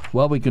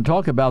 Well, we can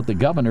talk about the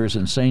governor's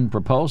insane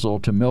proposal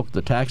to milk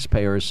the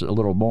taxpayers a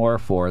little more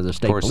for the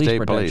state police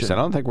protection. I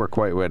don't think we're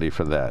quite ready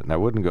for that, and I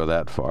wouldn't go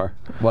that far.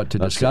 What, to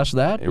discuss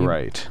that?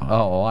 Right.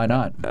 Oh, why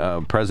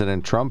not?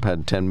 President Trump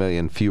had 10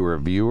 million fewer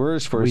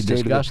viewers for we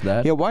discussed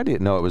that. Yeah, why do you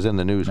know it was in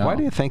the news? No. Why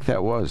do you think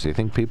that was? Do you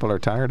think people are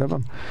tired of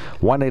him?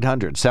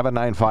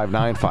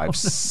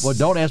 1-800-795-95. Well,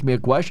 don't ask me a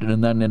question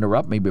and then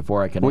interrupt me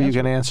before I can answer. Well, you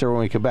can answer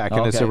when we come back,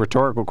 and it's a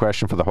rhetorical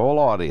question for the whole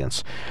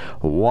audience.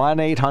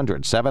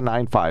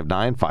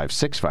 1-800-795-9565.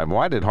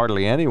 Why did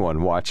hardly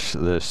anyone watch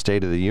the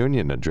State of the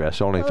Union address?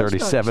 Only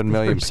 37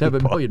 million people.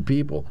 37 million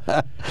people.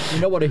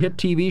 You know what a hit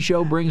TV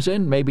show brings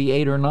in? Maybe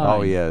 8 or 9.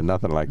 Oh, yeah,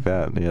 nothing like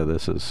that. Yeah,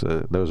 this is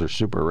those are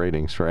super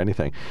ratings for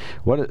anything.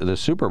 The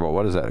Super Bowl,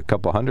 what is that, a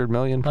couple 100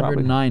 million probably?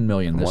 109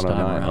 million this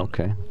time around.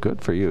 Okay,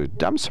 good for you.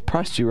 I'm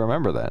surprised you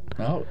remember that.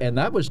 Oh, and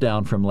that was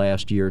down from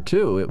last year,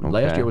 too.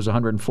 Last year was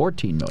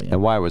 114 million.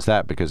 And why was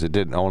that? Because it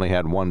only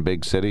had one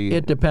big city?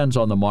 It depends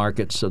on the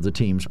markets of the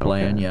teams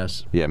playing,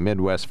 yes. Yeah,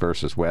 Midwest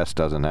versus West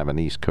doesn't have an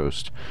East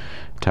Coast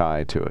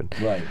tie to it.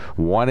 Right.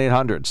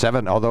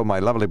 1-800-7, although my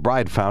lovely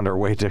bride found her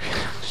way to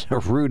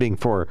rooting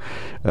for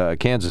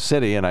Kansas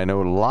City, and I know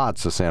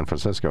lots of San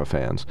Francisco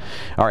fans.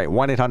 All right,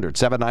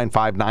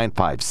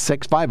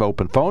 1-800-795-9565,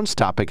 open phones,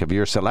 topic of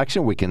your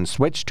selection. We can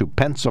switch to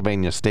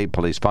Pennsylvania State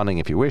Police funding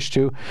if you wish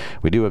to.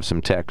 We do have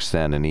some text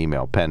and an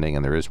email pending,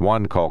 and there is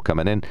 1 call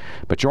coming in.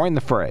 But join the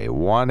fray,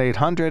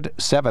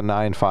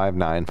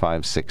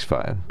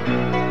 1-800-795-9565.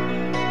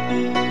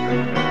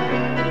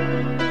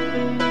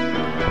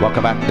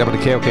 Welcome back to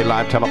WKOK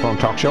Live Telephone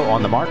Talk Show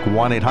on the Mark,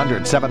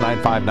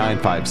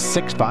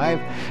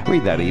 1-800-795-9565.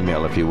 Read that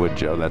email if you would,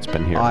 Joe. That's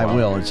been here. I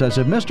will. It says,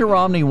 if Mr.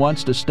 Romney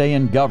wants to stay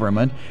in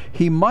government,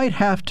 he might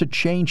have to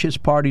change his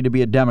party to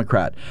be a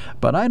Democrat.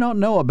 But I don't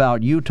know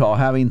about Utah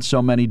having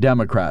so many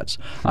Democrats.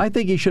 I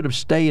think he should have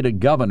stayed a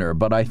governor,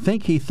 but I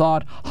think he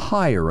thought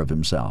higher of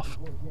himself.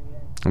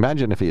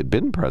 Imagine if he had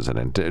been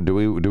president. Do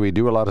we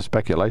do a lot of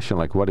speculation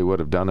like what he would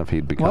have done if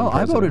he'd become president?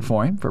 Well, I voted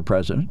for him for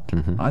president.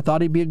 I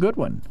thought he'd be a good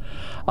one.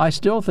 I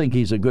still think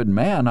he's a good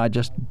man. I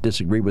just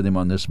disagree with him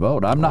on this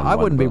vote. I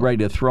wouldn't be ready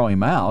to throw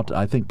him out.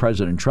 I think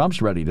President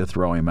Trump's ready to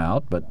throw him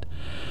out. But,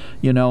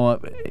 you know,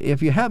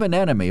 if you have an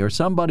enemy or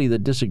somebody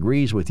that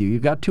disagrees with you,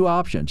 you've got two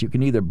options. You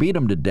can either beat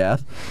them to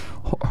death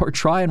or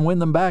try and win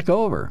them back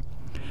over.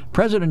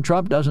 President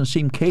Trump doesn't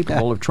seem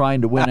capable of trying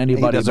to win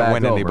anybody back over. He doesn't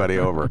win anybody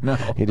over. No.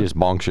 He just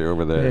bonks you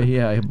over there.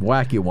 Yeah,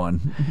 whack you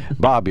one.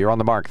 Bob, you're on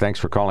the Mark. Thanks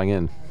for calling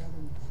in.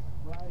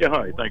 Yeah,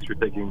 hi. Thanks for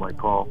taking my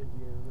call.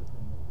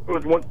 I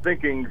was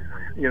thinking,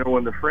 you know,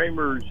 when the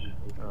framers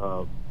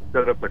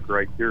set up the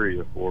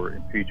criteria for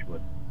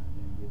impeachment,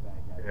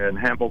 and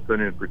Hamilton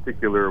in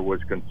particular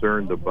was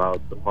concerned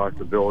about the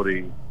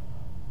possibility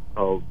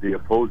of the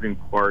opposing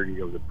party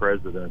of the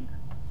president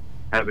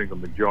having a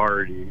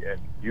majority and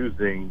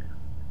using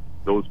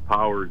those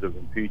powers of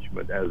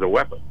impeachment as a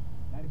weapon.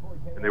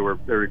 And they were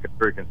very,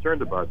 very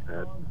concerned about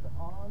that.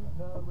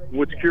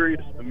 What's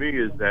curious to me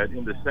is that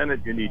in the Senate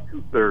you need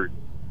 2/3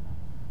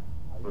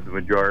 of the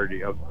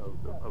majority of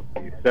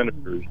the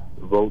senators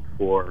to vote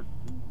for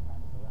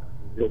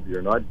guilty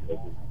or not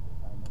guilty.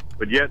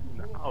 But yet in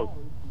the House,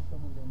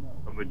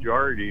 a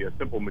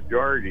simple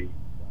majority,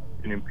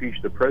 can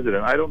impeach the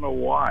president. I don't know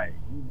why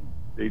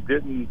they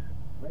didn't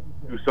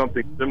do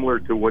something similar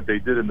to what they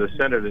did in the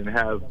Senate and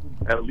have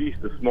at least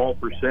a small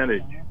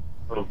percentage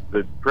of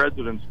the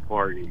president's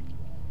party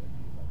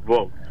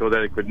vote, so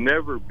that it could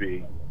never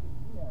be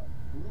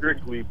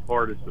strictly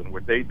partisan.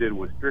 What they did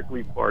was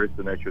strictly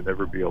partisan. That should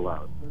never be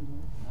allowed.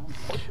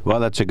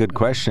 Well, that's a good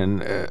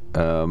question.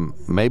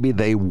 Maybe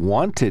they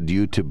wanted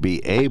you to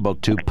be able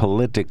to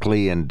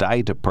politically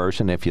indict a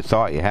person if you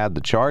thought you had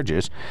the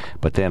charges,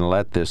 but then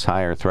let this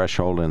higher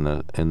threshold in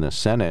the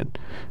Senate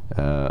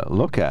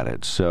look at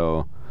it.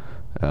 So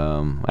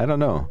I don't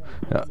know.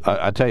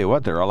 I tell you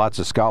what, there are lots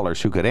of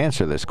scholars who could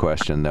answer this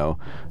question, though.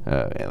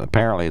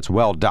 Apparently, it's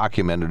well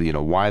documented, you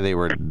know, why they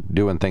were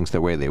doing things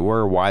the way they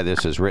were, why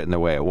this is written the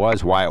way it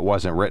was, why it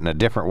wasn't written a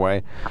different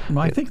way. Well,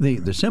 I think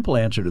the simple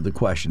answer to the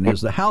question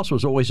is the House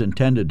was always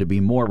intended to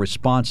be more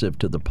responsive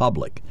to the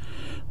public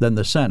than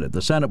the Senate.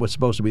 The Senate was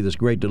supposed to be this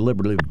great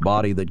deliberative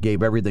body that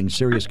gave everything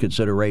serious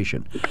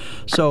consideration.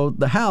 So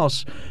the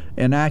House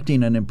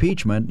enacting an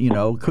impeachment, you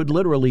know, could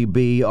literally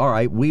be, all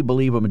right, we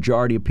believe a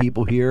majority of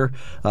people here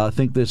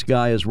think this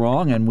guy is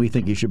wrong and we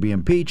think he should be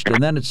impeached.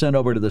 And then it's sent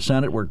over to the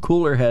Senate where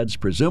cooler heads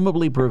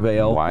presumably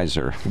prevail.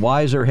 Wiser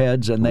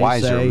heads. And they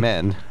Wiser say,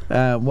 men.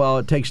 Well,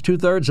 it takes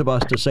 2/3 of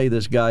us to say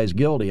this guy is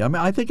guilty. I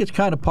mean, I think it's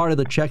kind of part of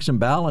the checks and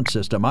balance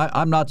system.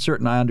 I'm not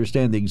certain I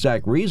understand the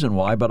exact reason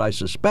why, but I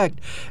suspect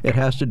it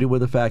has to do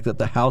with the fact that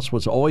the House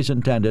was always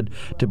intended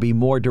to be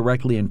more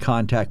directly in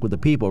contact with the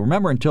people.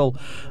 Remember, until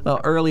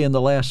early in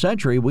the last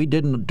century, we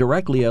didn't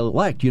directly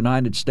elect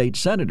United States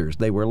senators.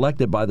 They were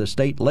elected by the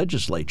state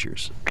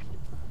legislatures.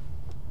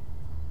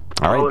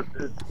 All right. Well,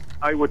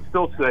 I would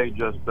still say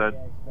just that,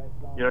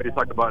 you know, you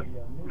talk about,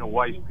 you know,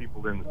 wise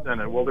people in the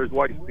Senate. Well, there's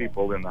wise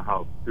people in the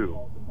House too.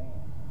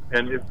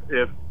 And if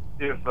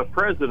a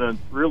president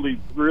really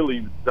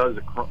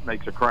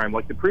makes a crime,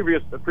 like the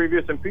previous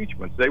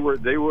impeachments,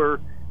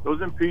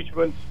 those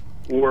impeachments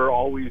were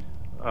always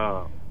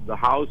the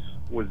House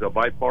was a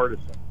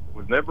bipartisan. It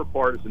was never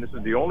partisan. This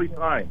is the only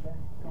time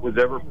it was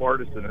ever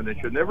partisan, and it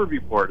should never be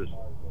partisan,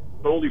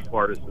 solely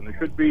partisan. It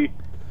should be,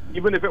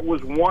 even if it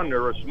was one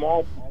or a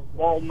small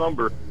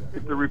number,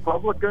 if the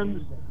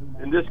Republicans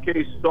in this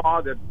case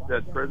saw that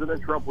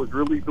President Trump was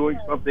really doing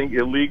something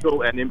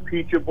illegal and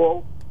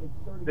impeachable,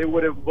 they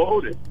would have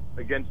voted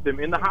against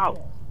him in the House.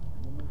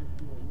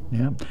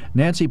 Yeah.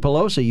 Nancy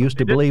Pelosi used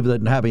to believe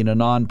that having a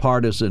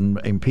nonpartisan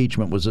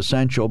impeachment was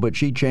essential, but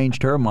she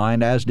changed her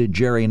mind, as did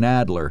Jerry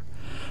Nadler.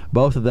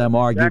 Both of them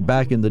argued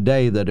back in the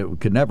day that it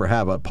could never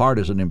have a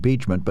partisan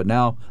impeachment, but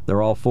now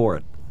they're all for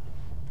it.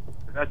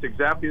 That's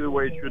exactly the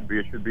way it should be.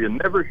 It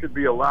never should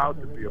be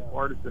allowed to be a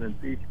partisan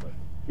impeachment,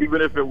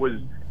 even if it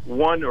was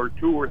 1 or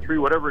 2 or 3,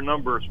 whatever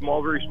number, a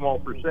small, very small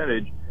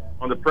percentage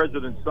on the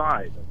president's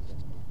side.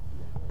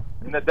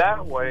 And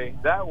that way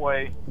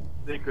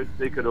they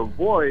could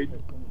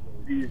avoid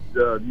these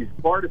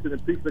partisan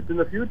impeachments in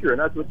the future, and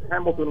that's what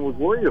Hamilton was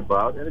worried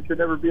about, and it should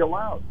never be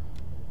allowed.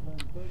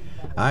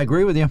 I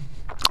agree with you.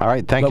 All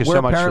right, thank you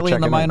so much for checking in. We're apparently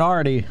in the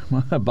minority,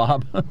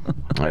 Bob. All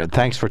right,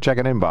 thanks for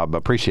checking in, Bob.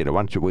 Appreciate it.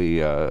 Why don't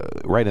we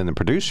right in the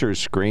producer's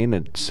screen,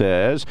 it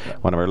says,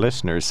 one of our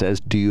listeners says,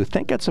 do you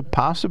think it's a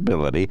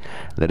possibility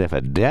that if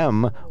a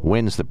Dem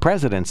wins the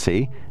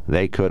presidency,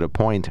 they could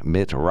appoint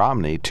Mitt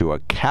Romney to a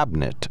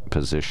cabinet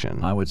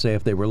position? I would say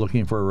if they were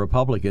looking for a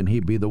Republican,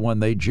 he'd be the one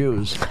they'd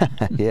choose.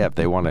 Yeah, if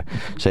they want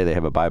to say they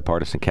have a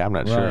bipartisan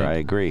cabinet, Right. Sure, I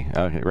agree.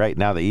 Right,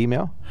 now the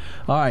email?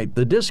 All right,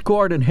 the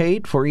discord and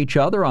hate for each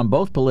other on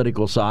both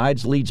political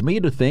sides leads me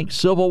to think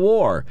civil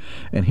war.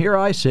 And here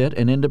I sit,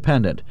 an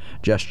independent,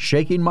 just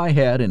shaking my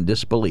head in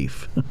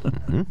disbelief.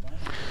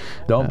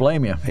 Don't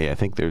blame you. Yeah, I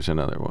think there's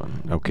another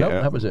one. Okay.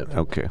 Nope, that was it.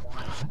 Okay.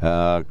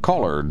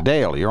 Caller,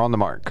 Dale, you're on the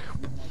mark.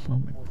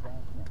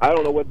 I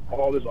don't know what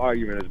all this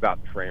argument is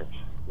about the framers.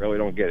 Really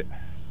don't get it.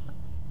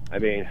 I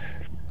mean,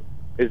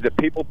 is the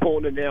people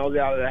pulling the nails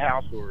out of the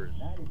house, or is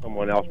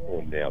someone else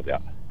pulling the nails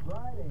out?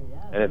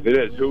 And if it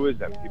is, who is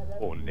that people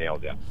pulling the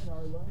nails out?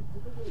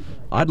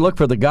 I'd look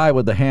for the guy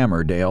with the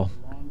hammer, Dale.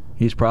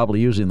 He's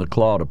probably using the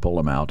claw to pull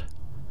him out.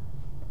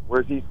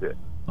 Where's he sit?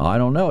 I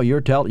don't know.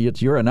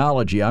 It's your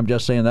analogy. I'm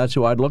just saying that's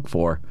who I'd look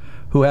for.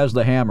 Who has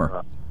the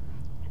hammer?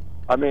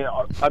 I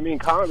mean,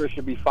 Congress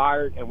should be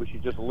fired, and we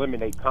should just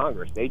eliminate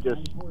Congress. They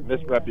just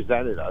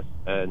misrepresented us,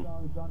 and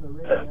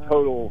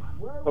total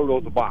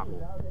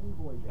debacle.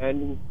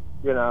 And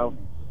you know,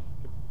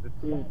 it's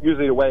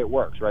usually the way it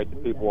works, right? The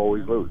people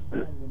always lose.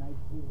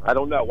 I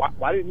don't know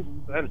why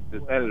didn't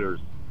the senators,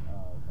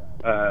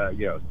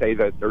 say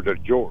that they're the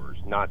jurors,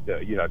 not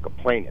the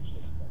complainants,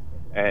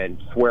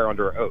 and swear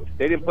under oath.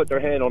 They didn't put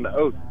their hand on the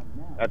oath.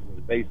 That's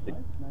the basic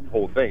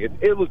whole thing.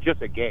 It was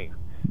just a game.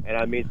 And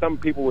I mean, some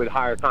people with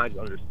higher conscience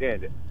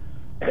understand it.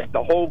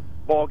 The whole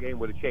ball game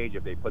would have changed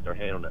if they put their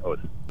hand on the oath.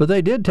 But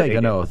they did take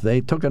an oath.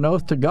 They took an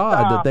oath to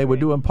God that they would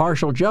do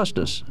impartial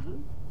justice.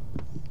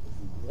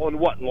 On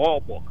what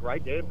law book,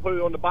 right? They didn't put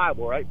it on the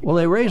Bible, right? Well,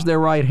 they raised their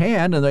right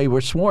hand and they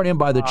were sworn in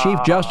by the Chief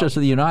Justice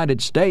of the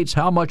United States.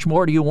 How much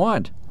more do you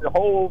want?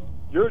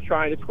 You're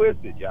trying to twist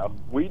it, Joe.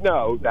 We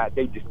know that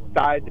they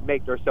decided to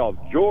make themselves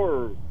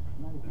jurors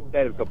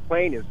instead of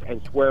complainants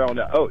and swear on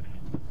the oath.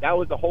 That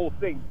was the whole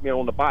thing,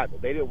 on the Bible.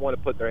 They didn't want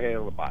to put their hand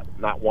on the Bible,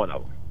 not one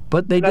of them.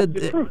 But they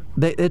did.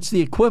 It's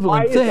the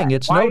equivalent thing.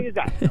 Why is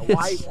that?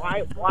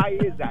 Why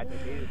is that they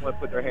didn't want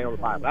to put their hand on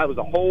the Bible? That was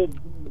a whole.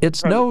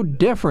 It's no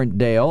different,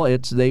 Dale.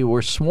 They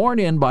were sworn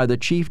in by the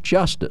Chief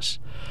Justice.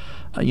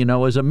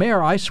 As a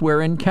mayor, I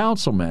swear in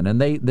councilmen, and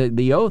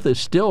the oath is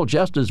still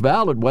just as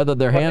valid whether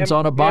their hand's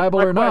on a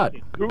Bible or not.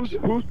 Who's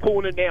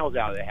pulling the nails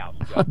out of the house?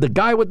 The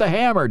guy with the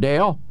hammer,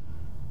 Dale.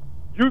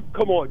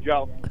 Come on,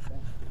 Joe.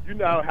 You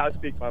know how to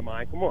speak my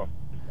mind. Come on.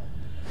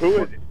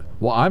 Who is it?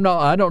 Well, I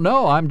don't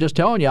know. I'm just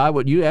telling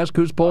you. You ask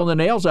who's pulling the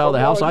nails out of the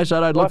house. I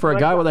said I'd look for a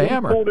guy with a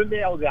hammer. Who's pulling the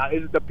nails out?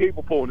 Is it the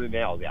people pulling the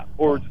nails out,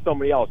 or is it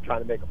somebody else trying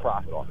to make a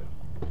profit on it?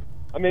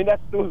 I mean,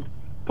 that's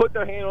put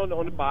their hand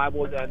on the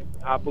Bible, and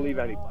I believe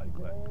anybody.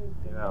 But,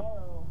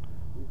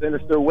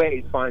 sinister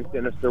ways find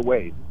sinister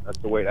ways. That's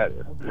the way that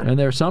is. And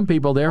there's some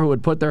people there who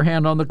would put their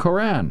hand on the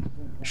Koran.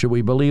 Should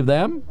we believe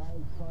them?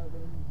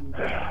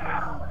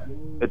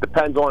 It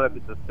depends on if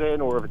it's a sin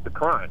or if it's a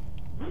crime.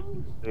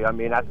 See, I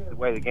mean, that's the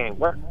way the game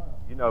works.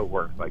 You know it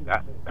works like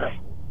that.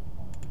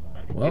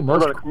 Well, if they're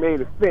going to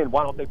commit a sin,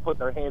 why don't they put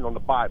their hand on the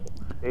Bible?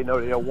 They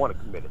know they don't want to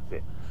commit a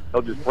sin.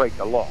 They'll just break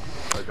the law,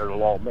 or they're the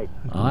lawmakers.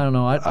 I don't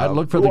know. I'd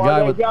look for the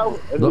guy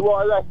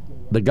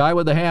the guy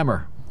with the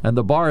hammer and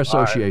the Bar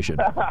Association.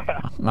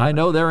 I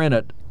know they're in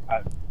it.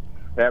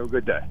 Have a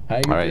good day. All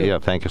right, yeah,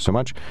 thank you so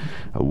much.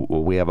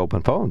 We have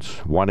open phones.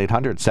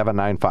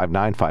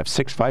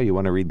 1-800-795-9565. You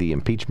want to read the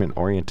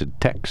impeachment-oriented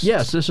text?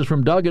 Yes, this is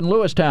from Doug in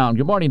Lewistown.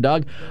 Good morning,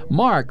 Doug.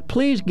 Mark,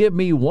 please give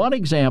me one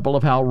example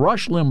of how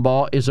Rush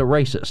Limbaugh is a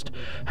racist.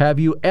 Have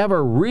you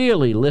ever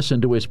really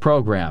listened to his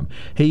program?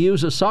 He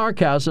uses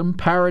sarcasm,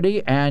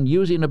 parody, and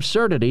using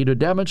absurdity to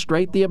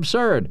demonstrate the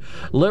absurd.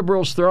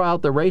 Liberals throw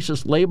out the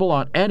racist label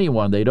on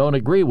anyone they don't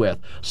agree with,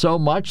 so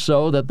much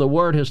so that the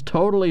word has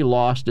totally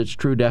lost its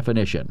true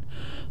definition.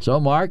 So,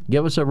 Mark,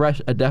 give us a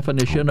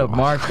definition of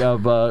Rush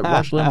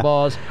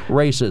Limbaugh's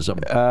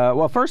racism.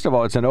 Well, first of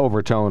all, it's an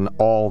overtone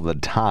all the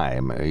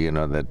time.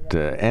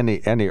 That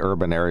any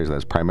urban areas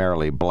that's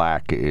primarily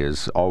black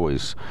is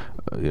always,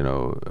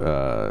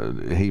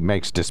 he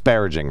makes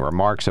disparaging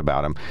remarks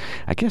about him.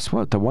 I guess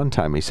the one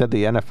time he said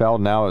the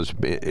NFL now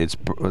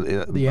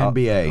the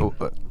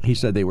NBA. He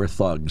said they were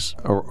thugs.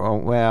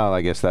 Well, I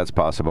guess that's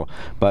possible,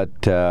 but.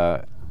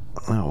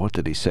 What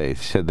did he say? He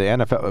said the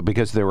NFL,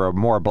 because there are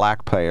more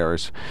black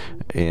players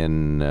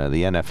in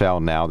the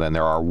NFL now than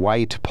there are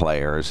white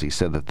players. He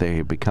said that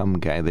they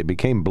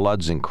became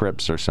Bloods and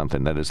Crips or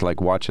something. That is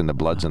like watching the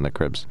Bloods and the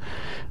Crips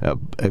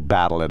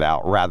battle it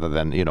out, rather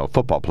than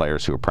football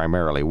players who are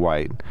primarily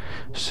white.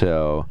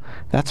 So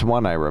that's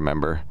one I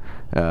remember.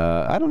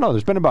 I don't know.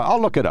 There's been about.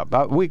 I'll look it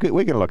up. We can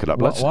look it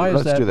up. Why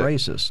is that do that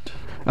racist?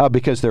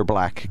 Because they're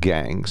black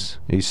gangs.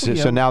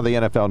 So now the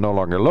NFL no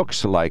longer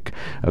looks like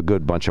a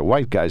good bunch of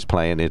white guys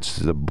playing. It's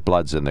the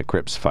Bloods and the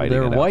Crips fighting.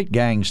 They're it white out.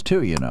 gangs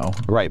too, you know.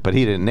 Right, but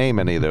he didn't name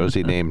any of those.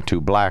 He named 2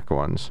 black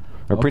ones,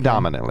 or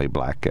predominantly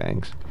black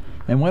gangs.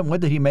 And when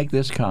did he make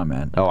this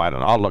comment? Oh, I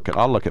don't know. I'll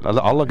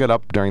look it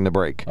up during the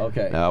break.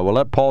 Okay. We'll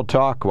let Paul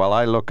talk while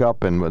I look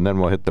up, and then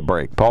we'll hit the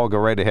break. Paul, go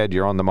right ahead.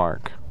 You're on the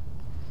mark.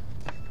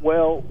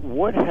 Well,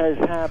 what has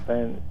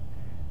happened,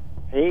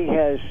 he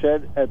has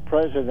set a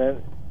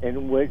precedent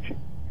in which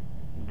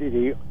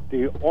the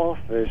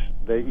office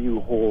that you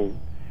hold,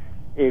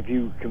 if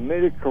you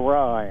commit a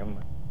crime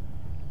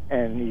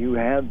and you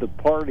have the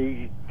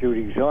party to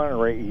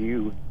exonerate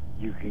you,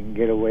 you can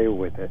get away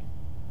with it.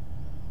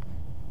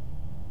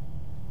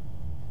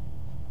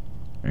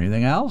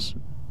 Anything else?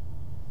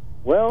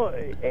 Well,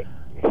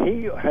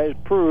 he has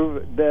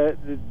proved that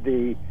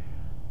the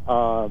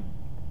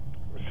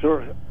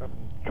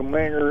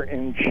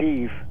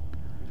commander-in-chief,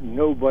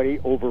 nobody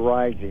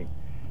overrides him.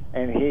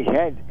 And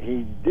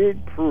he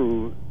did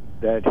prove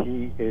that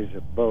he is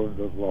above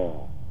the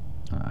law.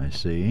 I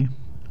see.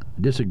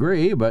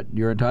 Disagree, but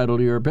you're entitled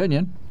to your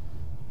opinion.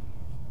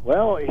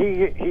 Well,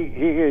 he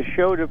has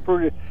showed a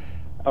pretty.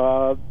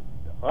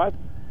 I've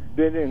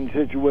been in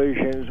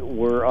situations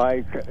where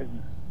I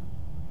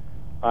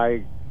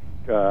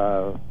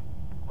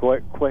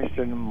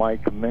questioned my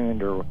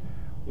commander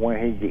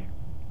when he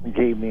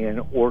gave me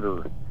an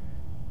order,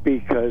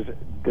 because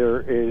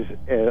there is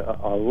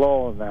a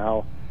law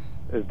now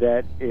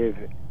that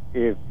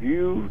if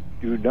you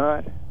do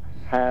not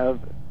have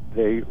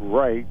the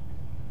right,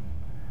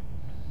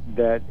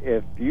 that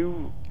if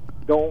you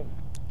don't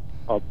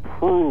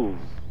approve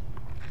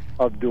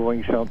of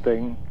doing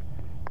something,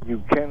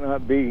 you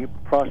cannot be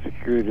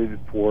prosecuted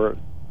for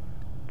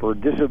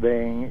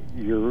disobeying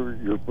your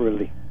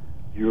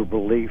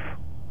belief.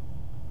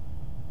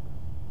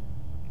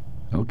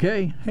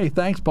 Okay. Hey,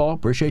 thanks, Paul.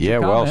 Appreciate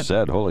your comment. Yeah, well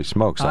said. Holy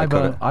smokes. I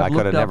could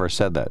have never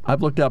said that.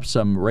 I've looked up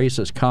some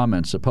racist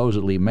comments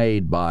supposedly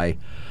made by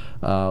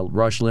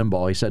Rush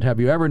Limbaugh. He said, have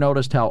you ever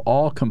noticed how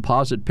all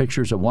composite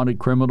pictures of wanted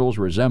criminals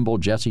resemble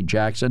Jesse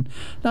Jackson?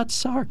 That's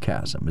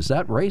sarcasm. Is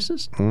that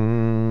racist?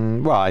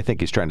 Well, I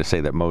think he's trying to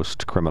say that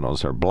most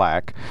criminals are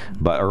black,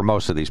 or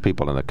most of these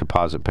people in the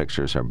composite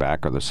pictures are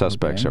black, or the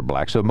suspects are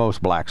black. So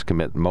most blacks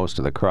commit most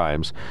of the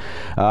crimes.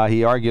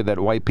 He argued that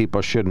white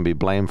people shouldn't be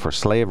blamed for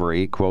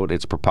slavery. Quote,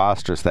 it's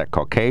preposterous that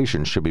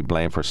Caucasians should be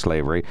blamed for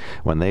slavery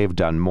when they've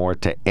done more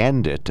to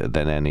end it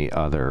than any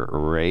other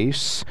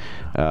race.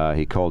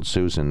 He called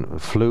Susan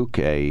Fluke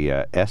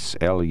a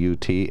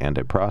SLUT and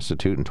a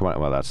prostitute in 20.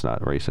 Well, that's not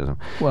racism.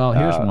 Well,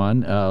 here's one.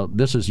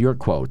 This is your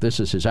quote.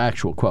 This is his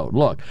actual quote.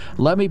 Look,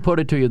 let me put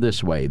it to you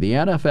this way. The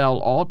NFL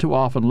all too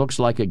often looks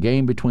like a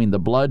game between the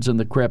Bloods and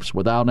the Crips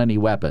without any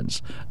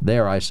weapons.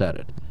 There, I said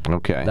it.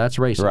 Okay. That's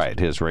racist. Right,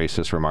 his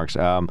racist remarks.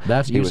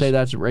 You say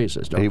that's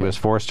racist. Okay. He was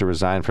forced to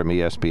resign from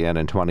ESPN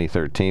in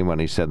 2013 when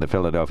he said the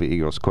Philadelphia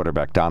Eagles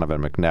quarterback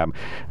Donovan McNabb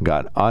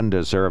got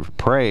undeserved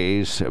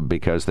praise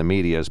because the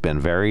media has been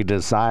very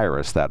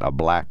desirous that a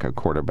black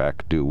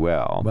quarterback do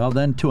well. Well,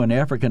 then to an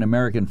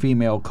African-American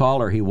female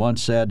caller, he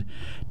once said,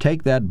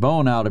 take that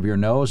bone out of your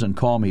nose and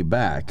call me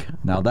back.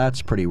 Now,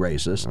 that's pretty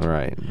racist.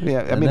 Right.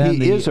 Yeah, I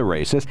mean, he is a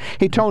racist.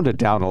 He toned it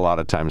down a lot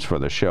of times for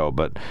the show,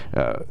 but,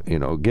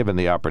 given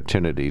the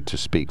opportunity to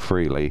speak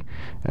freely.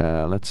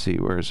 Let's see,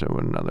 where's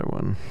another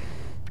one?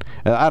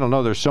 I don't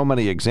know. There's so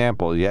many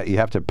examples. You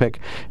have to pick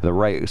the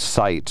right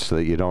site so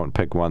that you don't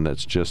pick one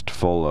that's just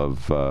full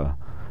of...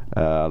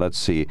 let's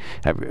see.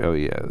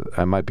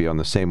 I might be on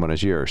the same one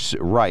as yours.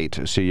 Right.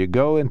 So you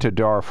go into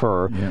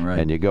Darfur,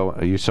 and you go.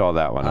 You saw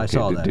that one. Okay. I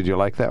saw that. Did you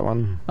like that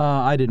one?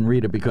 I didn't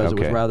read it because it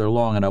was rather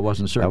long, and I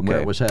wasn't certain where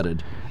it was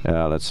headed.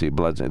 Let's see.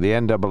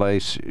 The NAA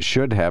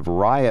should have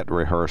riot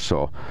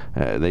rehearsal.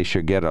 They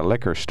should get a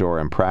liquor store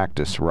and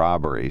practice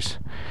robberies.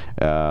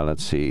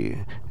 Let's see.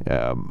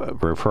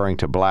 Referring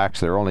to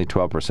blacks, they're only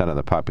 12% of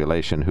the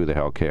population. Who the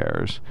hell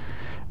cares?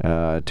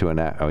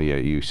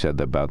 You said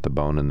about the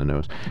bone in the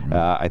nose.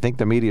 I think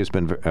the media's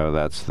been.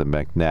 That's the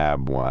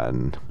McNabb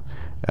one.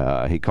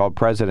 He called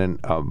President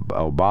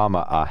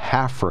Obama a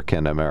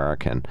African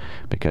American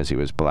because he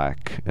was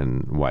black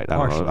and white.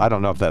 I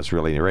don't know if that's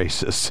really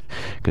racist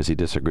because he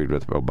disagreed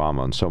with Obama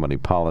on so many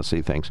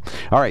policy things.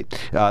 All right,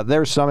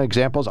 there's some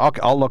examples.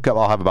 I'll look up.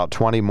 I'll have about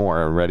 20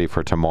 more ready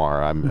for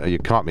tomorrow. You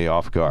caught me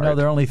off guard. No,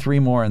 there are only 3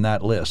 more in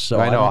that list. So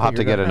I know I'll have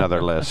to get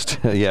another list.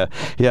 Yeah.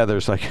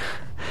 There's like.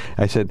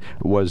 I said,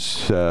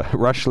 was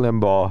Rush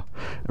Limbaugh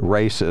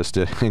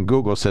racist? And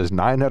Google says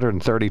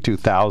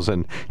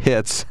 932,000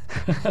 hits.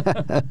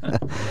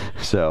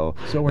 So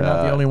we're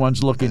not the only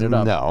ones looking it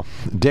up. No.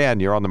 Dan,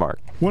 you're on the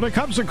mark. When it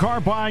comes to car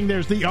buying,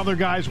 there's the other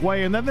guy's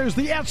way, and then there's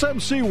the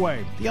SMC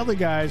way. The other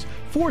guys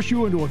force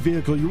you into a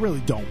vehicle you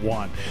really don't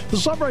want. The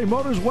Sunbury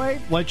Motors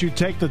way lets you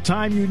take the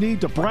time you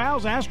need to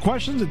browse, ask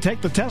questions, and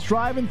take the test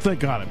drive and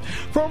think on it.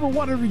 For over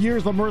 100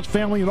 years, the Mertz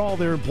family and all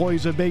their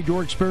employees have made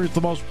your experience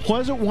the most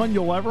pleasant one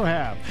you'll will ever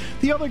have.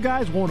 The other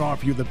guys won't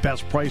offer you the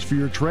best price for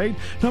your trade,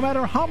 no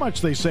matter how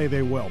much they say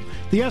they will.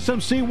 The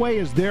SMC Way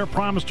is their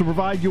promise to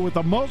provide you with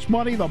the most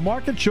money the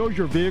market shows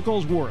your vehicle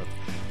is worth.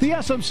 The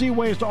SMC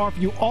Way is to offer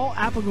you all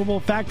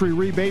applicable factory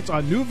rebates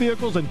on new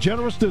vehicles and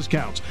generous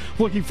discounts.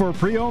 Looking for a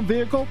pre-owned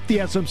vehicle? The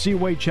SMC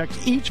Way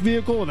checks each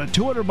vehicle in a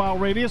 200-mile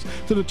radius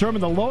to determine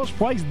the lowest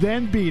price,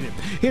 then beat it.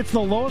 It's the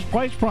lowest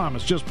price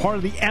promise, just part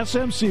of the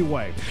SMC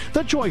Way.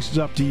 The choice is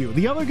up to you,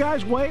 the other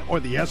guy's way or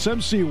the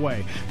SMC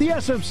Way. The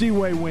SMC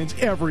Way wins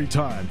every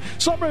time.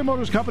 Sunbury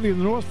Motors Company in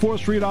the North 4th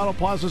Street Auto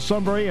Plaza,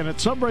 Sunbury, and at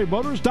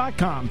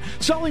sunburymotors.com,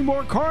 selling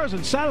more cars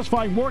and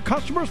satisfying more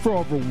customers for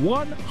over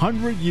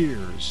 100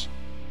 years.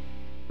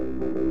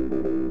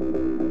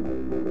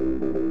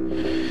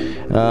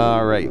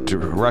 All right,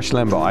 Rush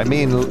Limbaugh. I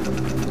mean,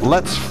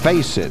 let's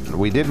face it.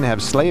 We didn't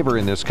have slavery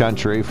in this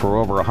country for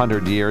over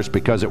 100 years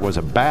because it was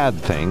a bad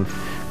thing.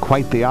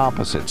 Quite the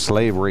opposite.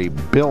 Slavery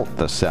built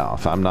the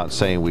South. I'm not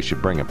saying we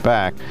should bring it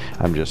back.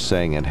 I'm just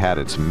saying it had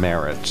its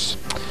merits.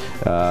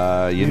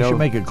 You should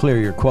make it clear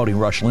you're quoting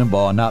Rush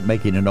Limbaugh and not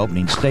making an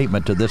opening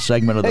statement to this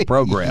segment of the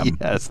program.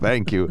 Yes,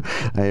 thank you.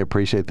 I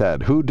appreciate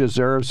that. Who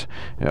deserves,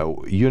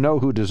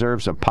 who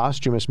deserves a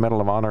posthumous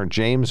Medal of Honor?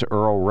 James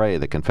Earl Ray,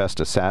 the confessed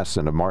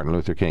assassin of Martin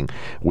Luther King.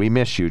 We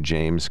miss you,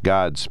 James.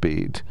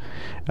 Godspeed.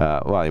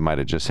 Well, he might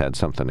have just had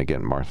something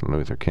against Martin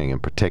Luther King in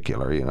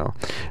particular,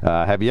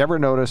 Have you ever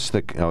noticed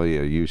the... Oh,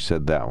 yeah, you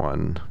said that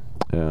one.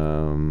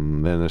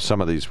 Then there's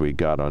some of these we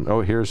got on...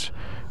 Oh, here's...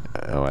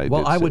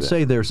 I would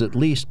say there's at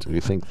least, you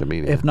think the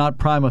media, if not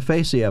prima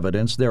facie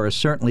evidence, there is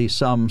certainly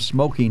some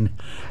smoking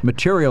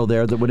material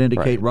there that would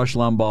indicate Rush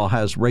Limbaugh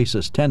has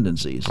racist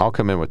tendencies. I'll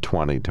come in with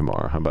 20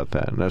 tomorrow. How about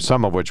that? Now,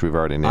 some of which we've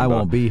already named. I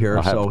won't be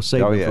here, so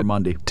save them for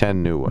Monday.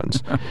 10 new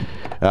ones.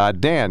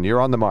 Dan,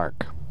 you're on the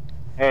mark.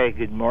 Hey,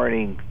 good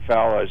morning,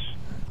 fellas.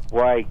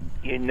 Why,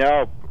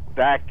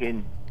 back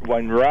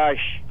when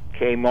Rush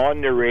came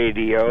on the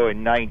radio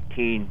in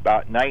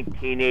about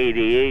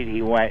 1988,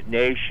 he went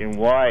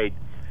nationwide.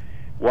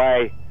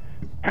 Why,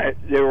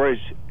 there was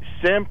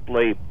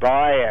simply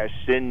bias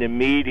in the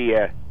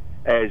media,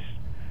 as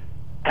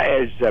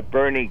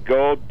Bernie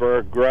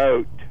Goldberg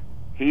wrote.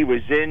 He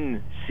was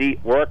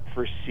worked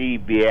for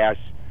CBS.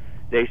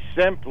 They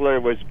simply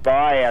was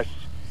bias,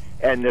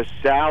 and the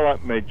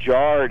silent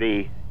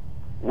majority,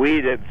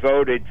 we that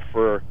voted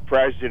for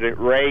President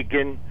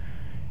Reagan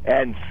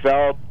and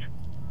felt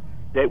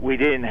that we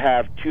didn't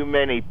have too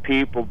many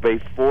people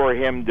before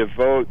him to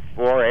vote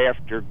for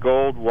after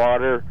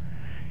Goldwater,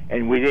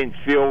 and we didn't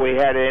feel we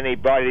had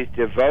anybody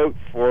to vote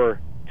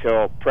for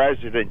till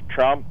President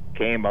Trump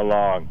came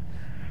along.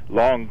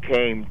 Long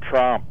came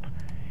Trump.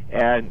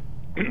 And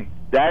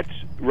that's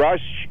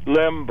Rush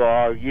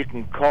Limbaugh. You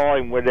can call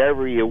him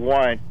whatever you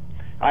want.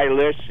 I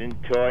listen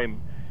to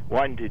him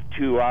 1 to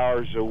 2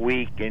 hours a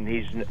week, and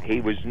he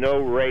was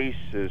no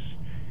racist.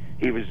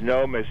 He was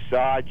no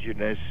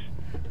misogynist.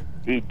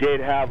 He did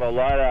have a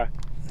lot of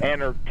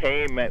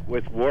entertainment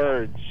with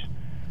words,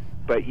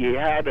 but you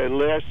had to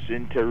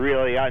listen to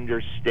really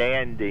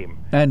understand him.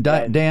 And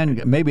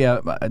Dan, maybe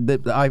I'm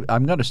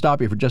going to stop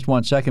you for just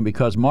 1 second,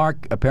 because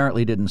Mark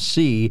apparently didn't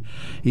see.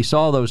 He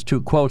saw those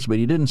two quotes, but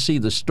he didn't see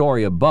the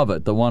story above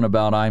it. The one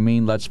about,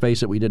 let's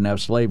face it, we didn't have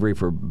slavery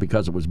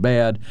because it was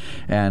bad,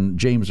 and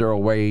James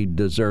Earl Ray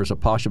deserves a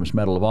posthumous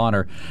Medal of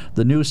Honor.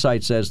 The news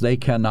site says they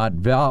cannot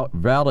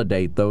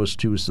validate those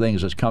two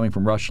things as coming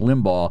from Rush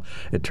Limbaugh.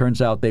 It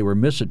turns out they were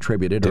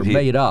misattributed or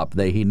made up.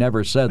 He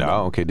never said them.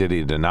 Oh, okay. Did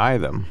he deny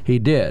them? He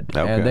did,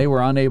 okay. And they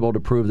were unable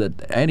to prove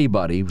that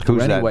anybody.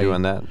 Who's that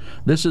doing that?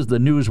 This is the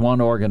News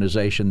One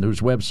organization whose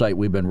website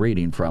we've been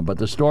reading from, but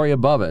the story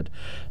above it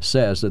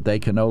says that they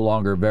can no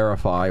longer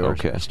verify or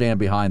stand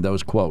behind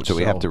those quotes. So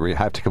we have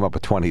to come up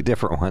with 20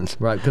 different ones,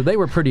 right? Because they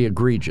were pretty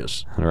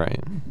egregious, right?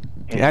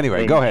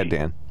 Anyway, go ahead,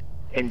 Dan.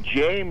 And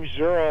James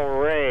Earl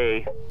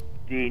Ray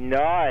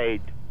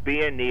denied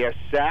being the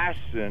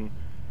assassin,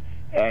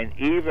 and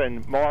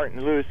even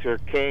Martin Luther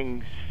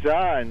King's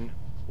son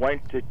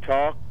went to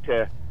talk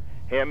to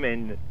him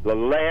in the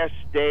last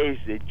days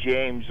of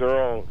James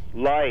Earl's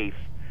life,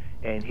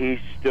 and he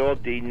still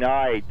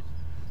denied.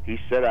 He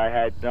said, I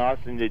had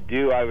nothing to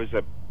do. I was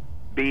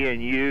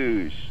being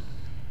used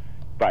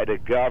by the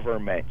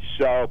government.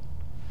 So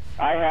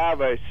I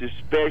have a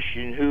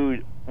suspicion who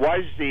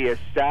was the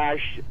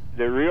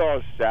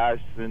real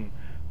assassin,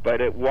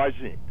 but it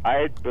wasn't.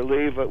 I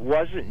believe it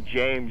wasn't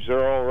James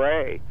Earl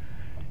Ray.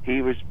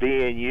 He was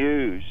being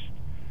used.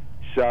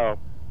 So,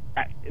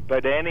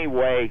 but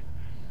anyway,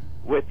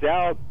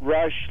 without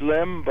Rush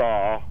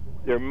Limbaugh,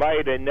 there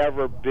might have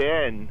never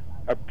been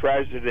a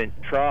President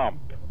Trump,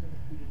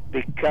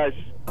 because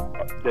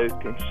the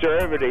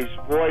conservatives'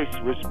 voice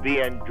was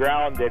being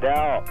drowned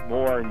out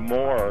more and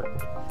more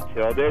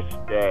till this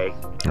day.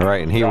 All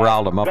right, and he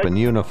riled them up and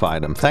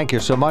unified them. Thank you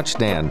so much,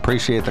 Dan.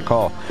 Appreciate the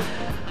call.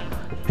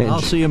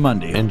 I'll see you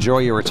Monday. Enjoy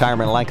your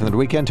retirement and lengthened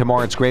weekend.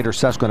 Tomorrow it's Greater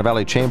Susquehanna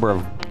Valley Chamber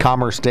of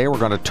Commerce Day. We're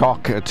going to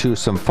talk to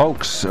some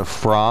folks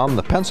from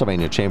the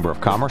Pennsylvania Chamber of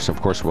Commerce.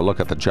 Of course, we'll look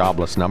at the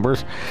jobless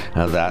numbers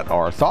that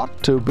are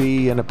thought to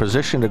be in a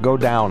position to go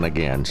down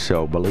again.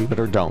 So believe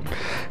it or don't,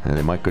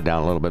 they might go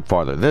down a little bit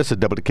farther. This is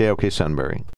WKOK Sunbury.